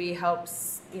that we help,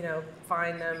 you know,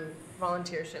 find them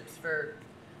volunteerships for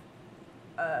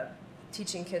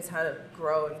teaching kids how to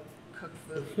grow and cook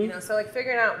food. You know, so, like,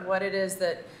 figuring out what it is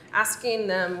that, asking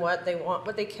them what they want,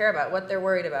 what they care about, what they're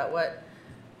worried about,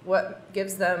 what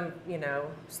gives them, you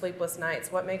know, sleepless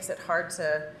nights, what makes it hard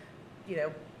to, you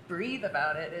know, breathe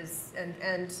about it, is,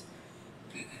 and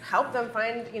help them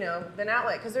find, you know, an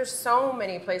outlet, because there's so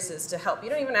many places to help. You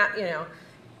don't even have, you know,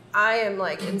 I am,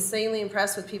 like, insanely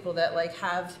impressed with people that, like,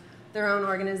 have their own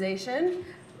organization,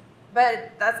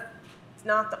 but that's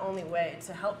not the only way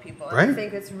to help people. And right. I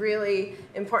think it's really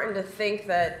important to think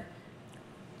that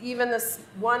even this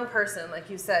one person, like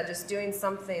you said, just doing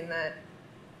something that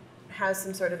has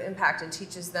some sort of impact and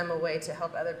teaches them a way to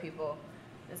help other people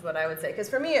is what I would say. Because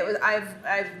for me, it was,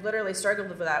 I've literally struggled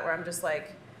with that, where I'm just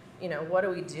like, you know, what do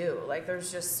we do? Like,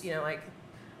 there's just, you know, like,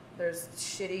 there's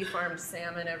shitty farmed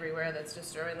salmon everywhere that's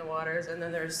destroying the waters, and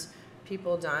then there's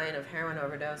people dying of heroin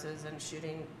overdoses and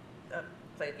shooting up,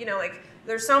 you know, like,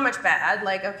 there's so much bad.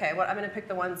 Like, okay, well, I'm going to pick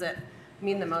the ones that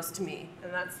mean the most to me,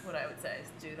 and that's what I would say, is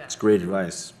do that. That's great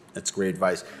advice. That's great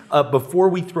advice. Before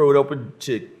we throw it open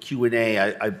to Q&A,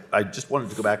 I just wanted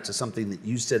to go back to something that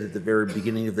you said at the very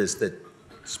beginning of this that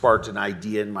sparked an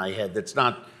idea in my head that's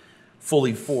not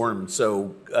fully formed,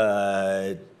 so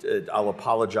I'll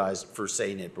apologize for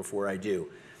saying it before I do.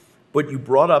 But you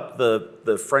brought up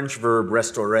the French verb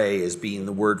restaurer as being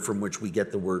the word from which we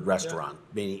get the word restaurant,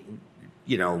 meaning,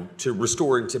 you know, to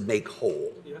restore and to make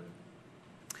whole. Yeah.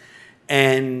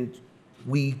 And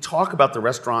we talk about the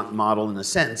restaurant model in a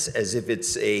sense as if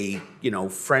it's a, you know,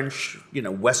 French, you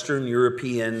know, Western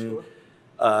European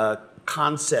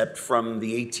concept from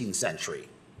the 18th century.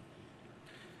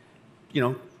 You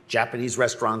know, Japanese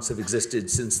restaurants have existed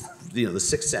since, you know, the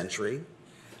 6th century.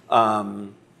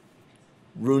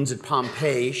 Ruins at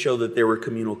Pompeii show that there were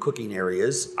communal cooking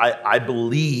areas. I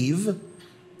believe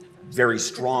very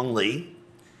strongly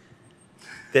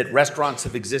that restaurants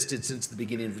have existed since the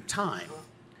beginning of time.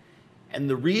 And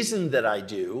the reason that I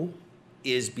do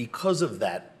is because of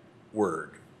that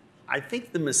word. I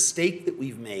think the mistake that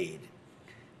we've made,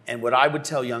 and what I would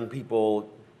tell young people,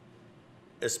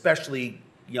 especially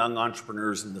young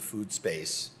entrepreneurs in the food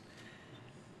space,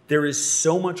 there is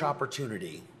so much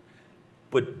opportunity,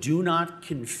 but do not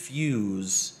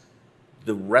confuse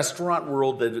the restaurant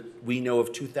world that we know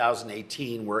of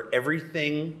 2018, where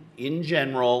everything in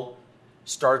general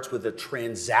starts with a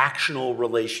transactional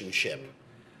relationship.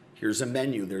 Here's a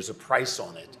menu, there's a price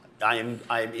on it.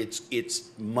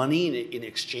 It's money in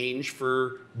exchange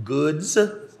for goods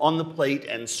on the plate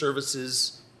and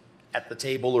services at the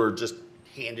table, or just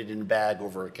handed in a bag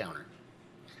over a counter.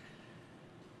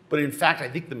 But in fact, I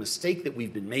think the mistake that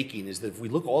we've been making is that if we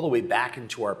look all the way back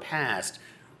into our past,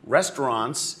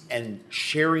 Restaurants and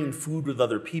sharing food with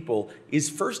other people is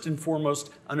first and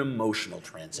foremost an emotional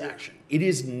transaction. It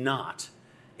is not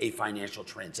a financial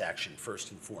transaction first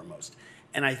and foremost.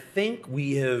 And I think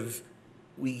we have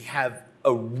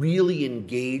a really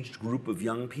engaged group of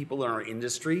young people in our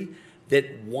industry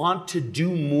that want to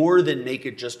do more than make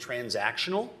it just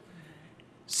transactional.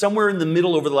 Somewhere in the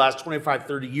middle over the last 25,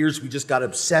 30 years, we just got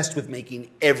obsessed with making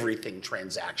everything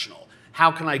transactional. How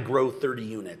can I grow 30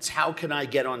 units? How can I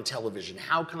get on television?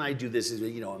 How can I do this?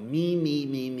 You know, a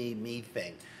me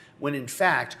thing. When in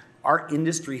fact, our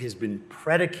industry has been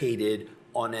predicated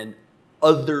on an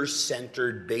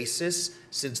other-centered basis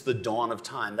since the dawn of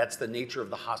time. That's the nature of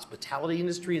the hospitality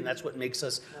industry, and that's what makes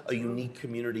us a unique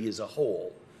community as a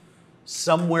whole.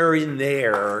 Somewhere in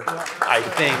there, I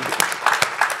think,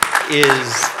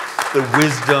 is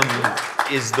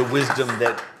the wisdom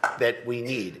that we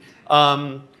need.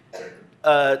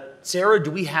 Sarah, do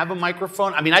we have a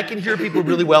microphone? I mean, I can hear people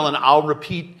really well, and I'll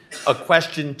repeat a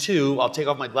question too. I'll take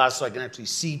off my glasses so I can actually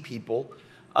see people.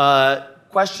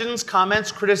 Questions,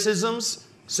 comments, criticisms,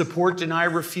 support, deny,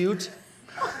 refute?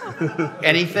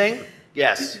 Anything?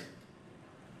 Yes.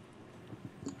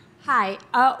 Hi.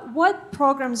 What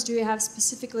programs do you have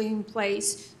specifically in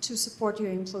place to support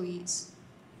your employees?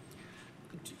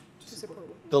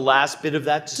 The last bit of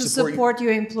that, to support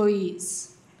your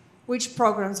employees. Which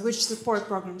programs, which support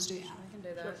programs do you have? I can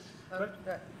do that. Sure.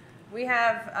 Oh, we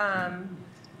have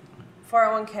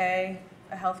 401k,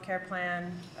 a healthcare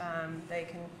plan. They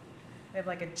have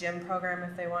like a gym program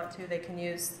if they want to. They can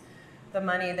use the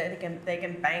money that they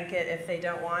can bank it if they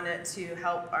don't want it to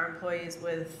help our employees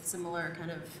with similar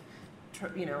kind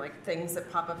of, you know, like things that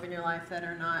pop up in your life that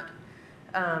are not,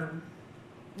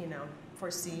 you know,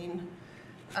 foreseen.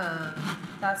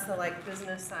 That's the like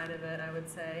business side of it, I would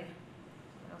say.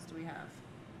 What else do we have?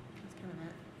 That's kind of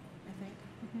it, I think.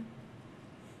 Mm-hmm.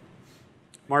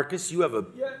 Marcus, you have a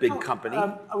big company.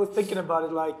 I was thinking about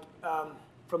it like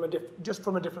from a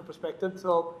different perspective.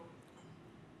 So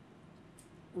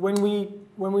when we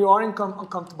are in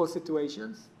uncomfortable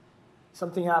situations,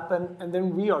 something happened, and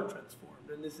then we are transformed.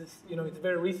 And this is, you know, it's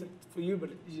very recent for you, but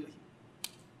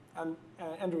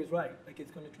Andrew is right. Like,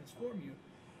 it's going to transform you.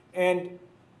 And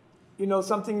you know,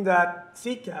 something that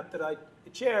CCAP that I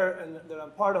chair and that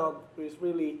I'm part of is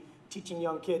really teaching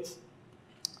young kids,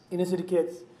 inner city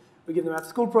kids. We give them an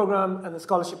after-school program and a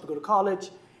scholarship to go to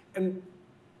college. And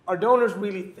our donors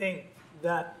really think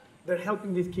that they're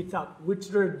helping these kids out, which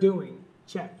they're doing.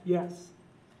 Check, yes.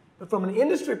 But from an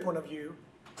industry point of view,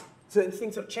 so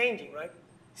things are changing, right?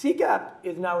 CCAP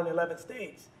is now in 11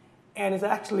 states and is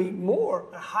actually more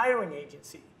a hiring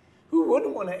agency. Who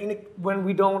wouldn't want to, when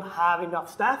we don't have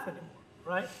enough staff anymore,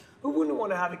 right? Who wouldn't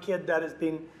want to have a kid that has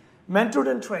been mentored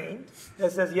and trained,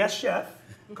 that says, yes, chef,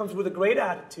 comes with a great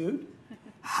attitude,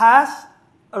 has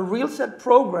a real set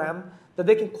program that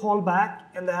they can call back,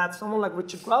 and they have someone like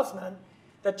Richard Grossman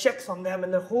that checks on them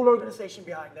and the whole organization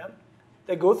behind them.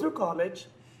 They go through college,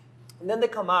 and then they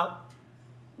come out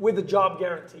with a job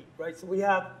guarantee, right? So we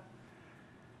have,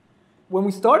 when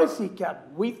we started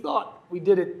CCAP, we thought we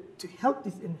did it to help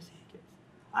these inner city kids.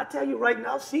 I tell you right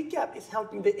now, CCAP is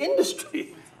helping the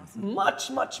industry much,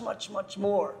 much, much, much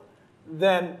more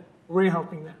than we're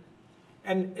helping them.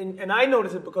 And I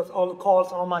notice it because all the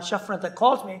calls, all my chef friends that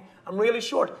calls me, I'm really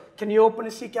short. Can you open a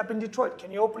CCAP in Detroit?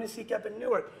 Can you open a CCAP in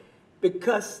Newark?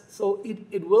 Because, so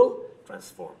it will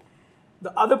transform.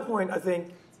 The other point, I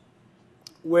think,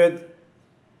 with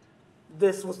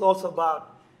this was also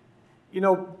about, you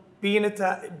know, being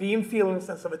feeling a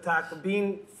sense of attack, or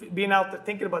being out there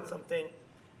thinking about something.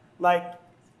 Like,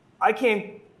 I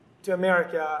came to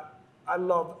America. I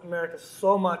love America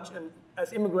so much, and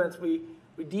as immigrants, we're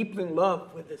deeply in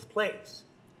love with this place,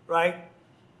 right?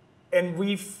 And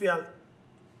we feel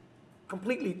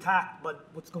completely attacked by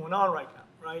what's going on right now,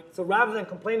 right? So rather than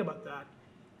complain about that,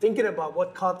 thinking about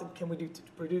what content can we do to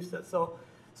produce that. So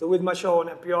with my show on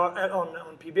NPR,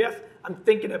 on PBS, I'm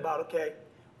thinking about, okay,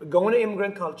 we're going to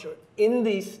immigrant culture in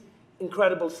these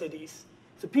incredible cities,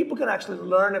 so people can actually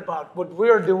learn about what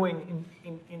we're doing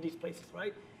in these places,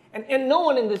 right? And no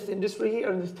one in this industry here,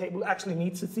 on this table, actually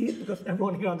needs to see it because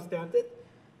everyone here understands it.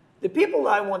 The people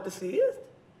I want to see it,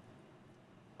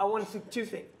 I want to see two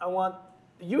things. I want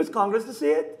the US Congress to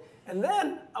see it, and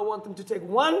then I want them to take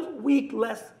 1 week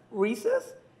less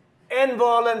recess and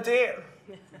volunteer.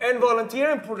 And volunteer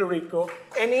in Puerto Rico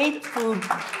and eat food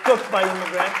cooked by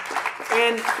immigrants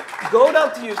and go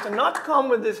down to Houston, not come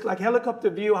with this like helicopter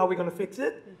view, how we're going to fix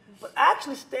it, but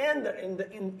actually stand there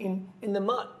in the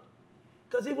mud.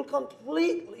 Because it will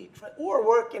completely, or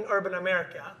work in urban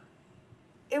America,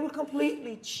 it will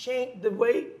completely change the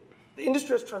way the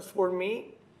industry has transformed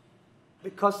me.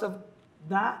 because of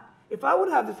that. If I would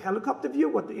have this helicopter view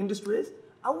of what the industry is,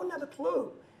 I wouldn't have a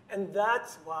clue. And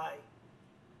that's why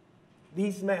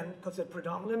these men, because they're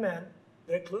predominantly men,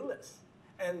 they're clueless.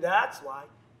 And that's why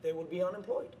they will be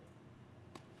unemployed.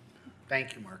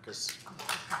 Thank you, Marcus.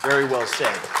 Very well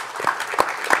said.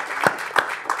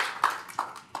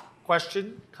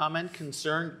 Question, comment,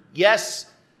 concern?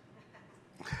 Yes.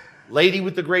 Lady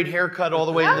with the great haircut all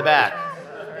the way in the back.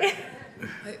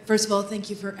 First of all, thank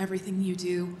you for everything you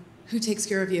do. Who takes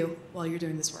care of you while you're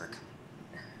doing this work?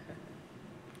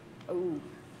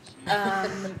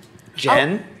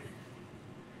 Jen?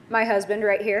 My husband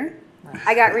right here.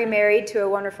 I got remarried to a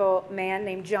wonderful man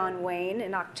named John Wayne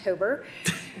in October.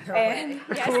 And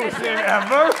yes, Coolest name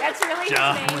ever. that's really his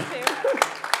name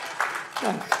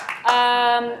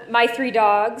too. My 3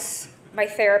 dogs, my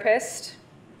therapist,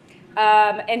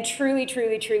 and truly,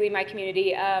 truly, truly my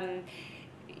community.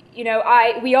 You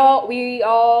know, we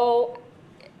all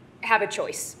have a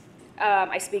choice.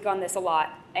 I speak on this a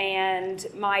lot. And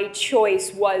my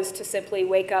choice was to simply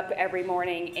wake up every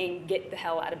morning and get the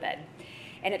hell out of bed.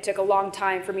 And it took a long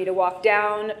time for me to walk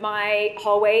down my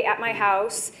hallway at my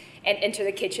house and enter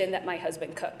the kitchen that my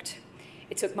husband cooked.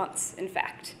 It took months, in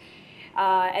fact.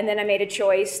 And then I made a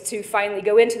choice to finally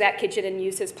go into that kitchen and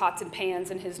use his pots and pans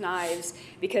and his knives,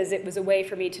 because it was a way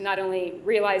for me to not only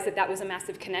realize that that was a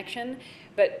massive connection,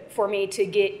 but for me to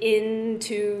get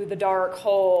into the dark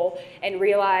hole and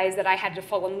realize that I had to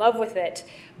fall in love with it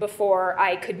before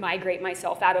I could migrate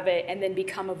myself out of it and then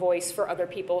become a voice for other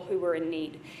people who were in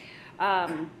need.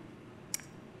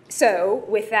 So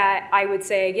with that, I would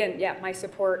say, again, yeah, my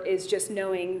support is just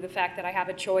knowing the fact that I have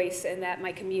a choice and that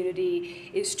my community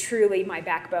is truly my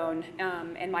backbone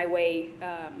and my way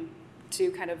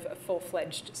to kind of a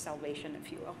full-fledged salvation,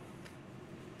 if you will.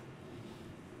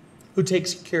 Who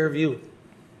takes care of you?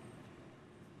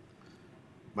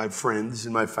 My friends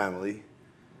and my family.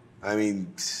 I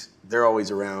mean, they're always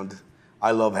around.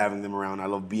 I love having them around. I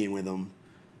love being with them.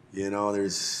 You know,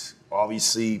 there's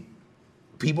obviously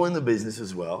people in the business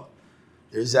as well.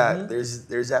 There's that.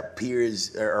 There's that.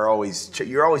 Peers are always.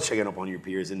 You're always checking up on your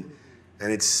peers, and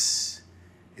it's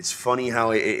funny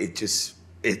how it just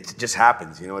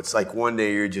happens. You know, it's like one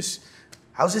day you're just,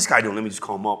 how's this guy doing? Let me just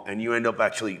call him up, and you end up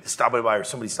actually stopping by, or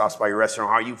somebody stops by your restaurant.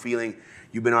 How are you feeling?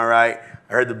 You've been all right?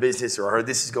 I heard the business, or I heard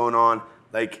this is going on.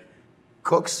 Like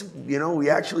cooks, you know, we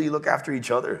actually look after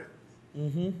each other.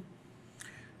 Mm-hmm.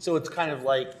 So it's kind of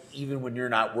like, even when you're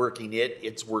not working it,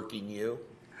 it's working you.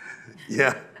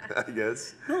 Yeah, I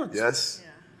guess. No, yes.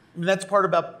 Yeah. I mean, that's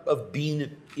part of being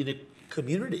in a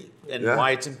community, and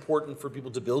why it's important for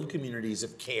people to build communities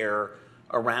of care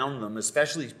around them,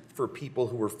 especially for people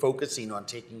who are focusing on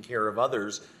taking care of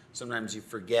others. Sometimes you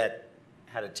forget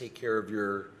how to take care of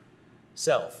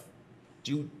yourself.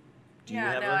 Do you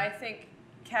have I think,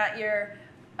 Kat, your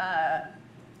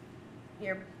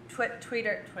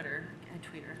Twitter.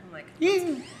 I'm like,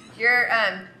 your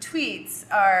tweets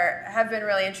have been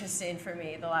really interesting for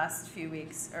me the last few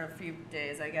weeks, or a few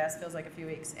days, I guess. Feels like a few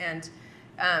weeks. And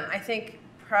I think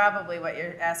probably what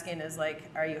you're asking is like,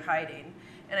 are you hiding?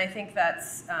 And I think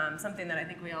that's something that I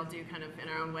think we all do kind of in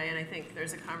our own way. And I think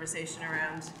there's a conversation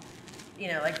around, you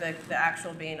know, like the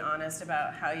actual being honest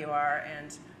about how you are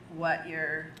and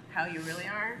how you really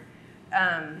are.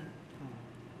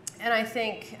 And I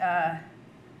think,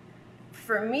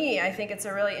 for me, I think it's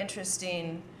a really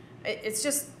interesting, it's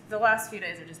just, the last few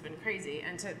days have just been crazy.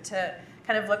 And to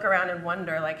kind of look around and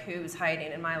wonder like who's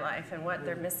hiding in my life and what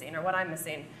they're missing or what I'm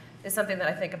missing is something that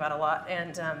I think about a lot.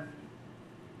 And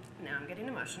now I'm getting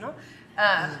emotional.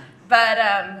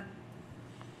 But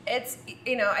it's,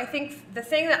 you know, I think the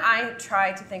thing that I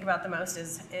try to think about the most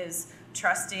is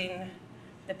trusting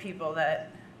the people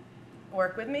that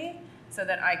work with me so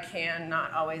that I can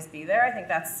not always be there. I think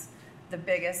that's the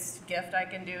biggest gift I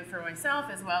can do for myself,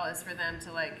 as well as for them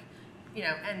to, like, you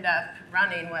know, end up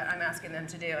running what I'm asking them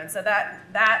to do. And so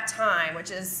that time, which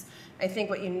is, I think,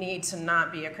 what you need to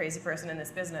not be a crazy person in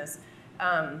this business,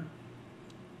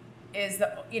 is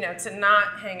you know, to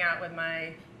not hang out with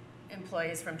my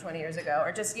employees from 20 years ago,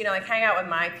 or just, you know, like hang out with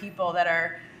my people that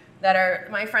are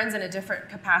my friends in a different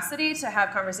capacity, to have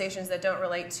conversations that don't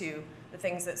relate to the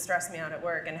things that stress me out at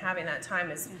work. And having that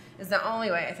time is the only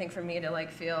way, I think, for me to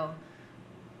like feel,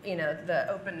 you know,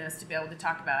 the openness to be able to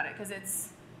talk about it. Because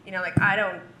it's, you know, like I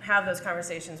don't have those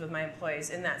conversations with my employees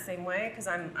in that same way, because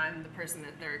I'm the person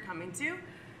that they're coming to.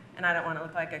 And I don't want to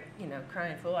look like a, you know,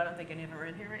 crying fool. I don't think any of them are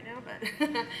in here right now, but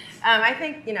I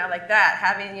think, you know, like that,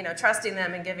 having, you know, trusting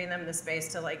them and giving them the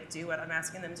space to like do what I'm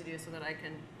asking them to do, so that I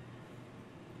can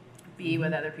be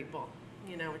with other people,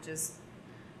 you know, which is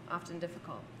often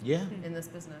difficult in this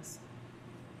business.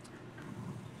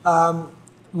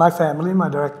 My family,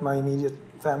 my immediate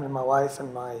family, my wife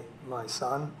and my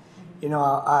son. You know,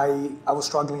 I was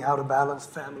struggling how to balance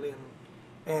family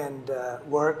and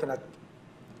work, and I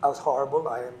was horrible.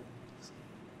 I am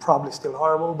probably still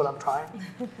horrible, but I'm trying.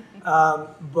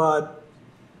 But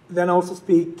then also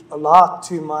speak a lot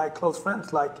to my close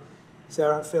friends like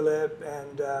Sarah and Philip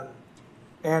and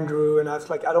Andrew, and I was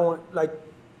like, I don't want, like,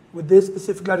 with this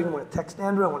specifically, I didn't want to text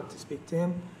Andrew, I wanted to speak to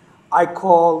him. I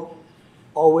call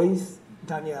always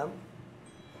Danielle.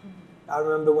 I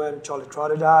remember when Charlie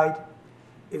Trotter died,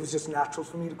 it was just natural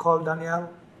for me to call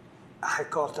Danielle. I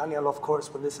called Danielle, of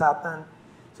course, when this happened.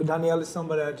 So Danielle is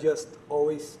somebody I just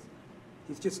always,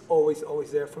 he's just always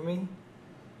there for me.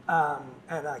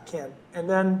 And I can't. And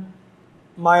then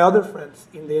my other friends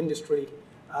in the industry,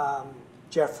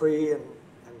 Jeffrey and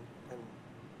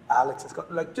Alex and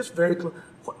Scott, like just very close.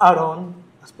 Aaron,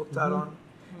 I spoke to Aaron.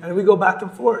 And we go back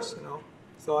and forth, you know.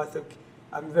 So I think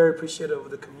I'm very appreciative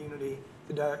of the community,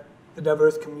 the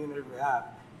diverse community we have.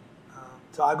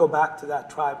 So I go back to that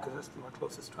tribe because that's my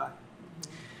closest tribe.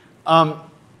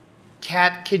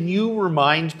 Kat, can you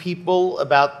remind people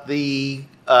about the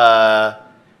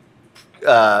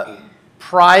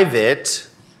private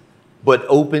but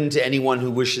open to anyone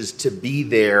who wishes to be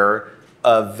there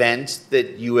event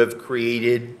that you have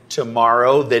created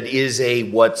tomorrow that is a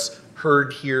what's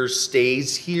heard here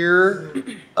stays here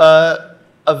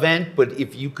event, but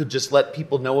if you could just let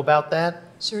people know about that?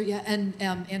 Sure, yeah, and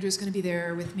Andrew's going to be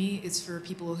there with me. It's for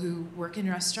people who work in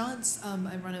restaurants.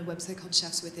 I run a website called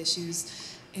Chefs with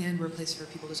Issues, and we're a place for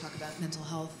people to talk about mental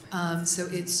health. So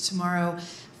it's tomorrow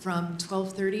from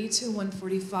 12:30 to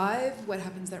 1:45. What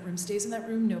happens, that room stays in that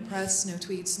room. No press, no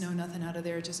tweets, no nothing out of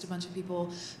there. Just a bunch of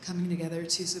people coming together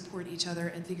to support each other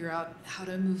and figure out how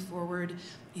to move forward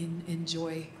in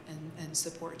joy and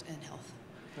support and health.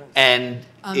 And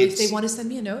if they want to send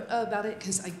me a note about it,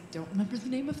 because I don't remember the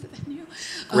name of the venue.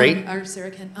 Great. Or Sarah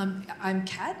can. I'm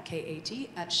Kat, K-A-T,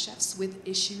 at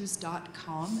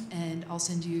chefswithissues.com, and I'll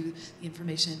send you the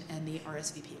information and the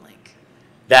RSVP link.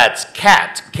 That's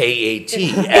Kat,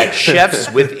 K-A-T, at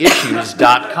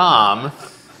chefswithissues.com.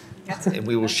 And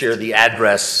we will share the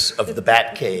address of the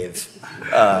Bat Cave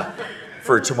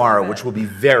for tomorrow, which will be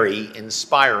very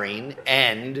inspiring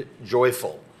and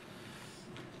joyful.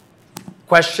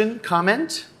 Question,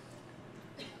 comment?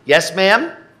 Yes,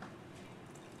 ma'am?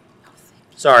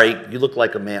 Sorry, you look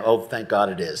like a man. Oh, thank God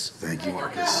it is. Thank you,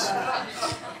 Marcus.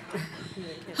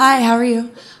 Hi, how are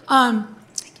you? And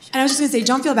I was just gonna say,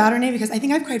 don't feel bad, Renee, because I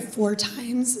think I've cried 4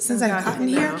 times since I've gotten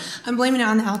here. I'm blaming it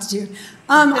on the altitude.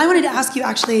 I wanted to ask you,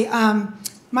 actually,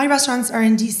 my restaurants are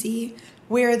in DC,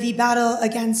 where the battle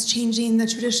against changing the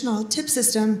traditional tip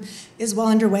system is well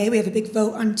underway. We have a big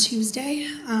vote on Tuesday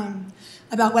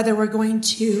about whether we're going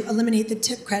to eliminate the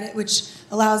tip credit, which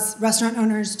allows restaurant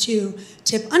owners to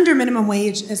tip under minimum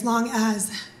wage as long as,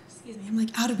 excuse me, I'm like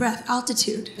out of breath,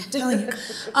 altitude, I'm telling you.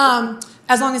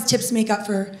 As long as tips make up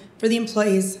for the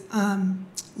employees'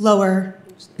 lower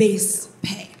base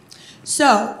pay.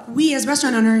 So we as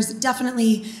restaurant owners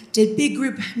definitely did big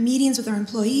group meetings with our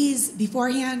employees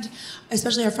beforehand,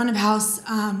 especially our front of house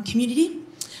community.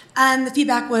 And the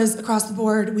feedback was across the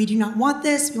board, we do not want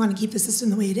this, we want to keep the system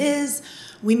the way it is.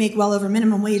 We make well over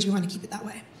minimum wage, we want to keep it that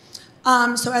way.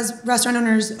 So as restaurant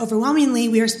owners, overwhelmingly,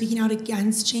 we are speaking out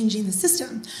against changing the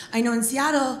system. I know in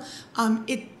Seattle,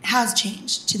 it has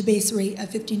changed to the base rate of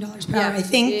 $15 per hour, I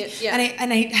think. Yeah.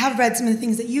 And I have read some of the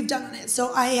things that you've done on it.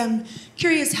 So I am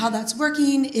curious how that's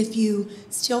working, if you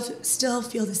still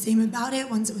feel the same about it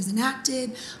once it was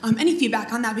enacted. Any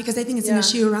feedback on that, because I think it's an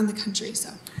issue around the country.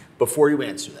 So. Before you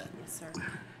answer that,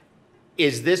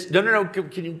 is this, no,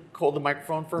 can you hold the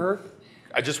microphone for her?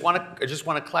 I just want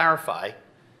to clarify.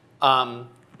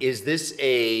 Is this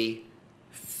a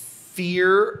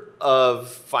fear of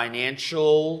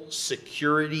financial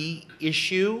security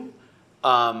issue,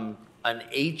 an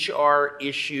HR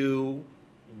issue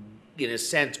in a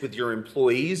sense with your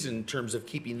employees in terms of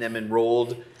keeping them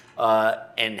enrolled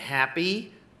and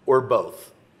happy, or both?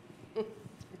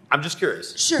 I'm just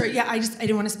curious. Sure, yeah, I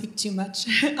didn't want to speak too much.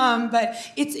 But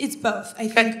it's both. I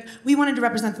think we wanted to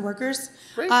represent the workers,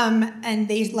 and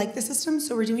they like the system,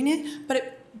 so we're doing it.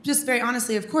 But just very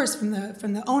honestly, of course, from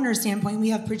the owner standpoint,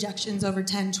 we have projections over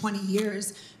 10, 20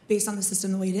 years based on the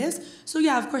system the way it is. So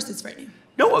yeah, of course it's frightening.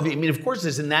 No, I mean, of course,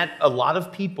 isn't that a lot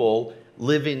of people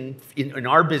live in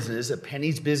our business, a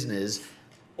Penny's business,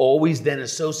 always then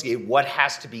associate what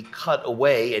has to be cut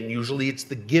away, and usually it's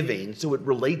the giving. So it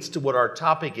relates to what our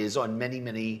topic is on many,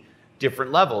 many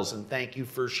different levels. And thank you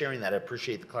for sharing that. I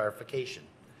appreciate the clarification.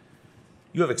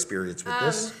 You have experience with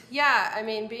this. Yeah, I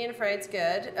mean, being afraid's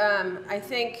good. I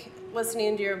think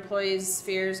listening to your employees'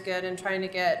 fears good and trying to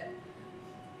get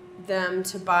them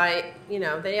to buy,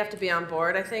 they have to be on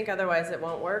board, I think, otherwise it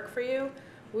won't work for you.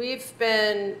 We have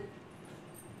a,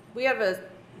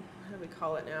 how do we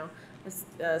call it now?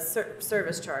 A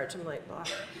service charge. I'm like, blah.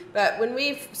 But when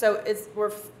we're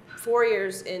 4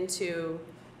 years into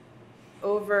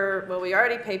we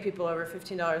already pay people over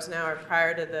 $15 an hour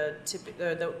prior to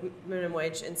the minimum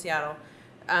wage in Seattle.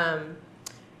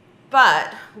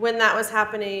 But when that was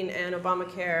happening and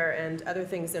Obamacare and other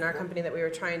things in our company that we were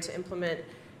trying to implement,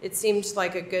 it seemed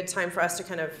like a good time for us to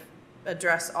kind of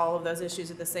address all of those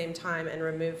issues at the same time and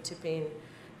remove tipping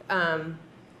and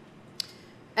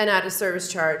add a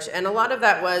service charge. And a lot of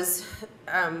that was,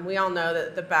 we all know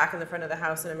that the back and the front of the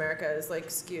house in America is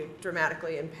like skewed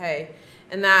dramatically in pay.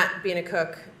 And that, being a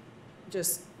cook,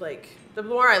 just like, the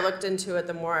more I looked into it,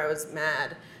 the more I was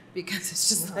mad, because it's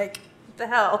just like, what the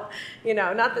hell?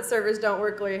 Not that servers don't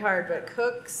work really hard, but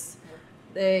cooks,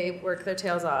 they work their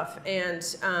tails off. And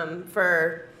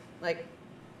for like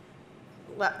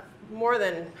more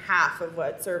than half of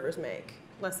what servers make,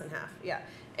 less than half, yeah.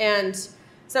 And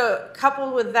so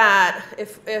coupled with that,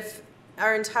 if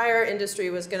our entire industry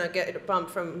was gonna get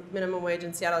bumped from minimum wage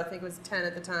in Seattle, I think it was 10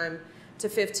 at the time, to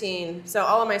 15. So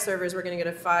all of my servers were going to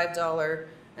get a $5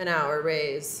 an hour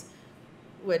raise,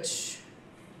 which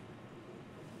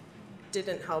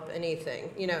didn't help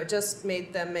anything. It just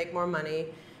made them make more money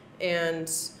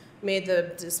and made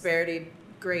the disparity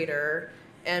greater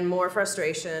and more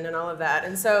frustration and all of that.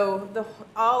 And so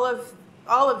all of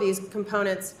these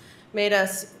components made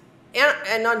us,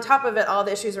 and on top of it, all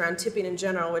the issues around tipping in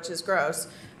general, which is gross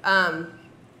and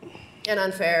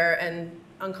unfair and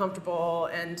uncomfortable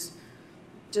and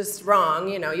just wrong.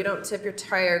 You don't tip your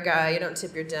tire guy, you don't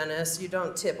tip your dentist, you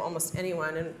don't tip almost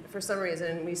anyone. And for some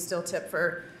reason, we still tip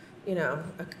for, a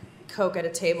Coke at a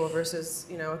table versus,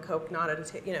 a Coke not at a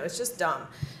table. It's just dumb.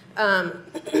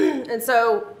 And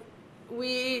so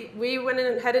we went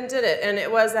ahead and did it. And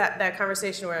it was that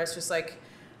conversation where it's just like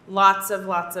lots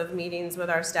of meetings with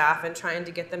our staff and trying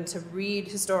to get them to read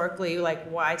historically, like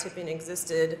why tipping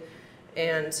existed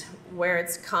and where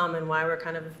it's come and why we're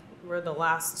the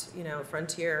last,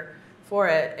 frontier for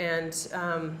it, and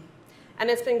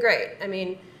it's been great. I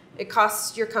mean, it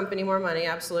costs your company more money,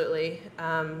 absolutely.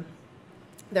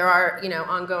 There are,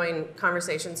 ongoing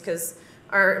conversations because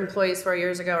our employees 4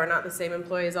 years ago are not the same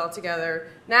employees altogether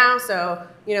now. So,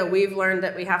 we've learned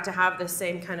that we have to have this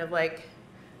same kind of like,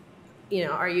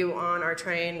 are you on our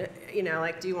train?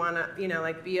 Do you want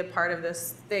to, be a part of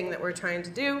this thing that we're trying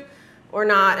to do? Or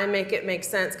not, and make it make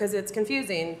sense, because it's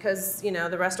confusing, because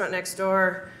the restaurant next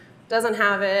door doesn't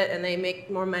have it, and they make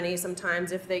more money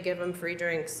sometimes if they give them free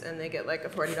drinks and they get like a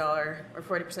 $40 or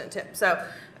 40% tip. So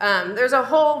there's a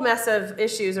whole mess of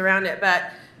issues around it,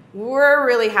 but we're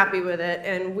really happy with it,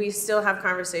 and we still have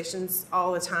conversations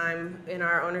all the time in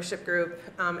our ownership group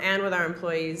and with our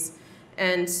employees,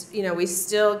 and we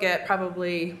still get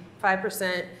probably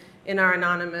 5% in our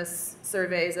anonymous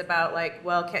surveys about like,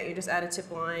 well, can't you just add a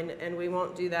tip line? And we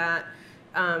won't do that.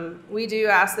 We do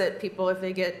ask that people, if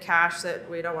they get cash, that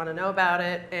we don't want to know about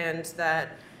it, and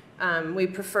that we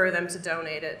prefer them to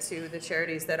donate it to the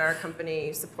charities that our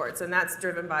company supports. And that's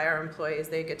driven by our employees.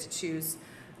 They get to choose,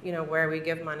 where we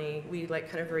give money. We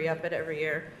like kind of re-up it every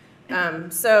year.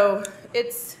 So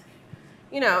it's,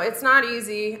 it's not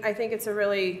easy. I think it's a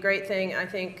really great thing. I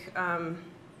think,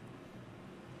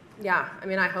 yeah, I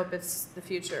mean, I hope it's the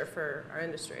future for our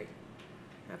industry.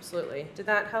 Absolutely. Did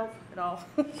that help at all?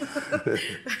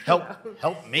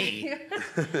 Help me.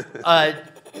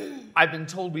 I've been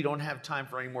told we don't have time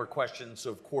for any more questions, so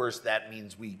of course that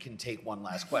means we can take one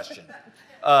last question.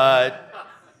 Can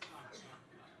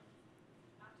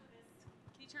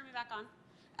you turn me back on?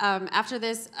 After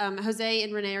this, Jose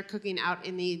and Renee are cooking out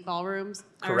in the ballrooms.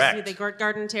 Correct. Or the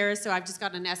garden terrace, so I've just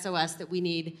got an SOS that we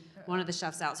need one of the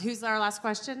chefs out. Who's our last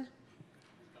question?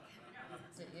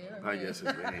 Is it you? I guess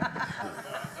it's me.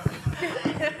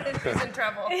 He's in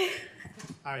trouble.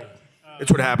 Hi.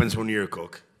 It's what happens when you're a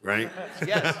cook, right?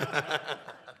 Yes.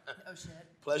 Oh, shit.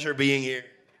 Pleasure being here.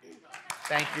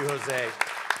 Thank you, Jose.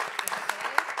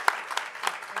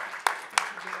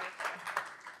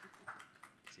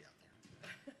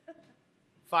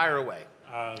 Fire away.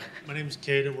 My name's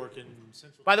Cade. I work in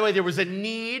Central. By the way, there was a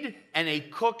need, and a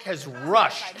cook has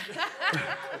rushed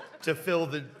to fill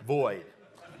the void.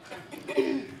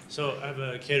 So I have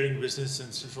a catering business in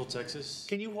Central Texas.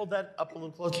 Can you hold that up a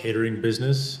little closer? Catering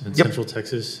business in Central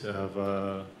Texas.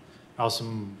 I've also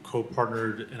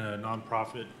co-partnered in a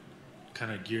nonprofit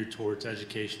kind of geared towards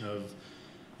education of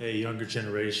a younger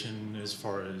generation as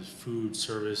far as food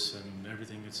service and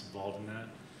everything that's involved in that.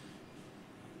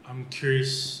 I'm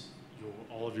curious,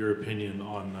 all of your opinion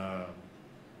on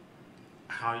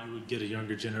how you would get a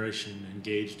younger generation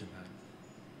engaged in that.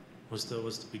 What's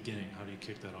the beginning? How do you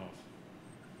kick that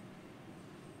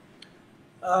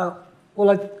off?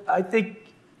 Well, I think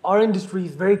our industry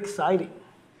is very exciting,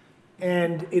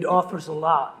 and it offers a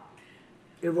lot.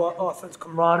 It offers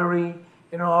camaraderie,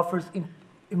 it offers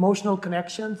emotional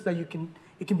connections that it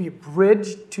can be a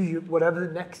bridge to whatever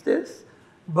the next is.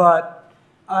 But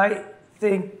I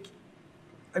think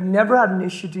I've never had an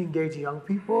issue to engage young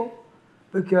people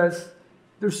because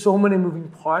there's so many moving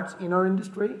parts in our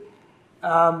industry.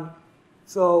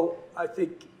 So I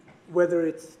think whether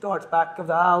it starts back of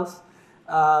the house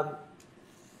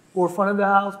or front of the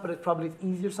house, but it's probably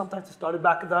easier sometimes to start at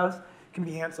back of the house, it can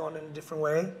be hands-on in a different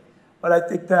way. But I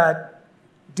think that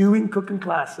doing cooking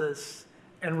classes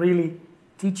and really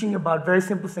teaching about very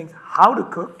simple things, how to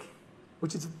cook,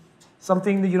 which is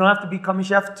something that you don't have to become a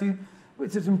chef to,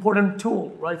 which is an important tool,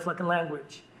 right? It's like a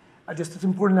language. Just as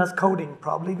important as coding,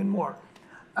 probably even more.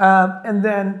 And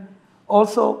then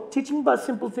also teaching about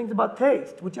simple things about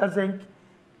taste, which I think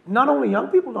not only young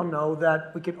people don't know,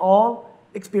 that we can all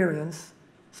experience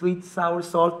sweet, sour,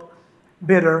 salt,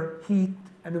 bitter, heat,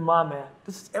 and umami.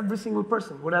 This is every single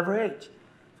person, whatever age.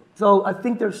 So I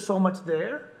think there's so much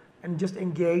there, and just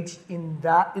engage in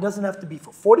that. It doesn't have to be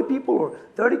for 40 people, or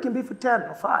 30 can be for 10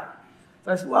 or 5.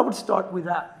 So I would start with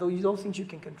that, those things you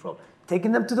can control.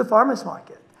 Taking them to the farmer's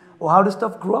market, or how does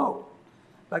stuff grow?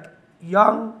 Like,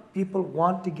 young people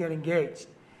want to get engaged,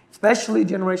 especially a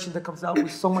generation that comes out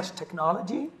with so much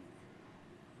technology.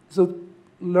 So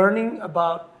learning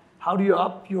about how do you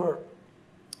up your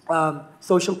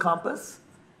social compass,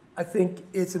 I think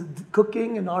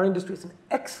cooking in our industry is an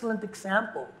excellent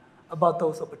example about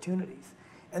those opportunities.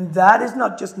 And that is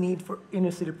not just need for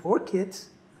inner city poor kids.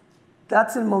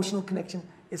 That's an emotional connection,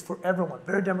 is for everyone,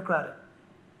 very democratic.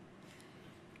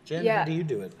 Jen, how do you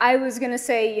do it? I was going to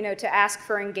say, to ask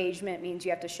for engagement means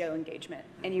you have to show engagement,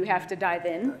 and you have to dive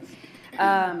in.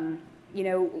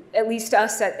 At least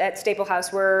us at Staple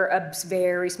House, we're a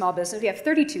very small business. We have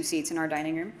 32 seats in our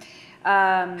dining room,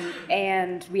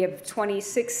 and we have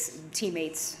 26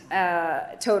 teammates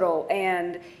total.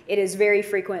 And it is very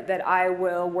frequent that I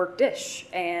will work dish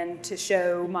and to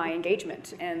show my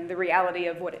engagement and the reality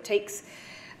of what it takes.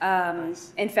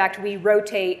 In fact, we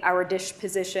rotate our dish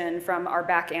position from our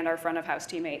back and our front of house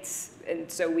teammates, and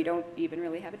so we don't even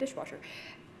really have a dishwasher,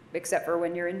 except for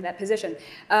when you're in that position.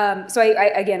 So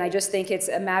I just think it's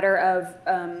a matter of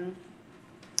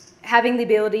having the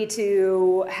ability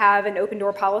to have an open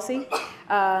door policy,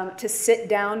 to sit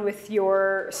down with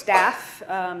your staff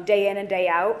day in and day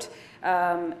out,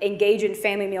 engage in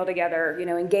family meal together,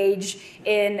 engage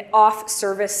in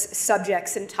off-service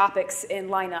subjects and topics in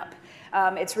lineup.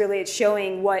 It's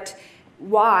showing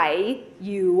why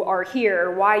you are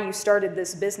here, why you started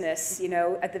this business,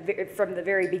 from the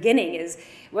very beginning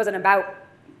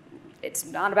it's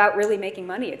not about really making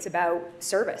money, it's about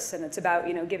service, and it's about,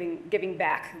 giving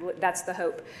back. That's the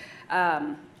hope.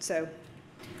 I'm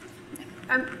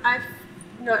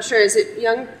not sure, is it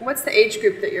young, what's the age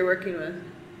group that you're working with?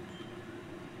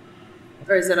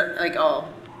 Or is it like all?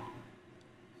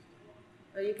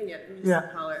 Oh, you can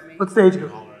just holler at me. What's the age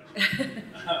group?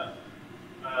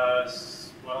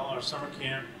 Well, our summer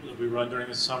camp that we run during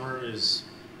the summer is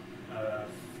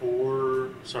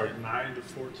 9 to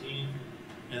 14,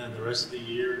 and then the rest of the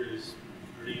year is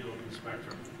pretty open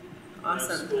spectrum. Awesome.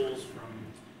 We have schools from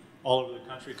all over the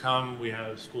country come. We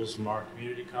have schools from our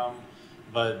community come.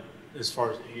 But as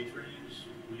far as age range,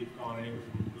 we've gone anywhere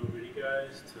from little bitty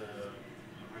guys to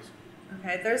high school.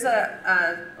 Okay, there's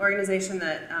a organization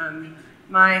that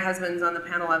my husband's on the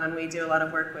panel of, and we do a lot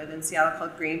of work with in Seattle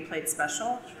called Green Plate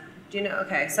Special. Do you know?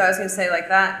 Okay, so I was going to say, like,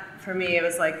 that for me, it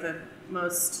was like the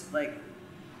most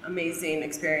amazing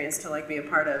experience to be a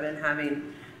part of, and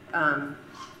having, and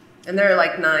they're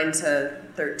 9 to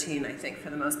 13, I think, for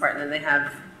the most part, and then they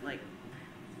have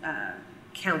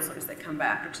counselors that come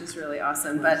back, which is really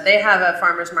awesome. But they have a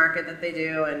farmer's market that they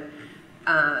do, and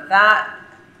I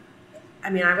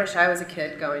wish I was a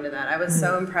kid going to that. I was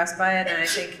so impressed by it, and I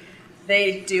think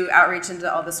they do outreach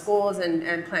into all the schools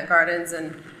and plant gardens,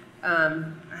 and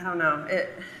I don't know,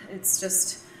 it's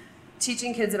just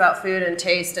teaching kids about food and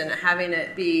taste, and having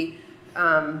it be,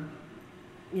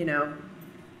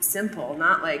 simple,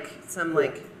 not like some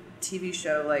TV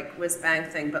show whiz bang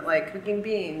thing, but cooking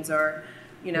beans, or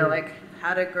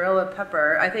how to grill a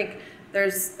pepper. I think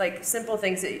there's simple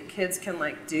things that kids can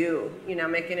do,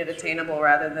 making it attainable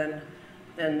rather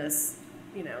than this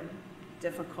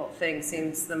difficult thing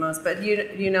seems the most. But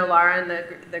you know Laura and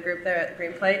the group there at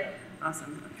Green Plate?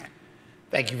 Awesome. Okay.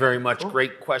 Thank you very much.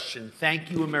 Great question.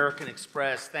 Thank you, American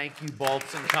Express. Thank you,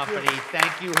 Bolts and Company.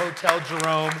 Thank you, Hotel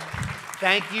Jerome.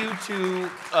 Thank you to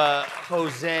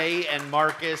Jose and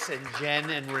Marcus and Jen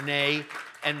and Renee.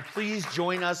 And please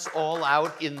join us all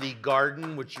out in the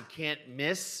garden, which you can't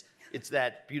miss. It's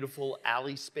that beautiful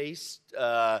alley space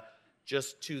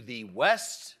just to the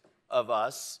west of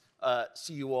us.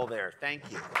 See you all there.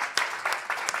 Thank you.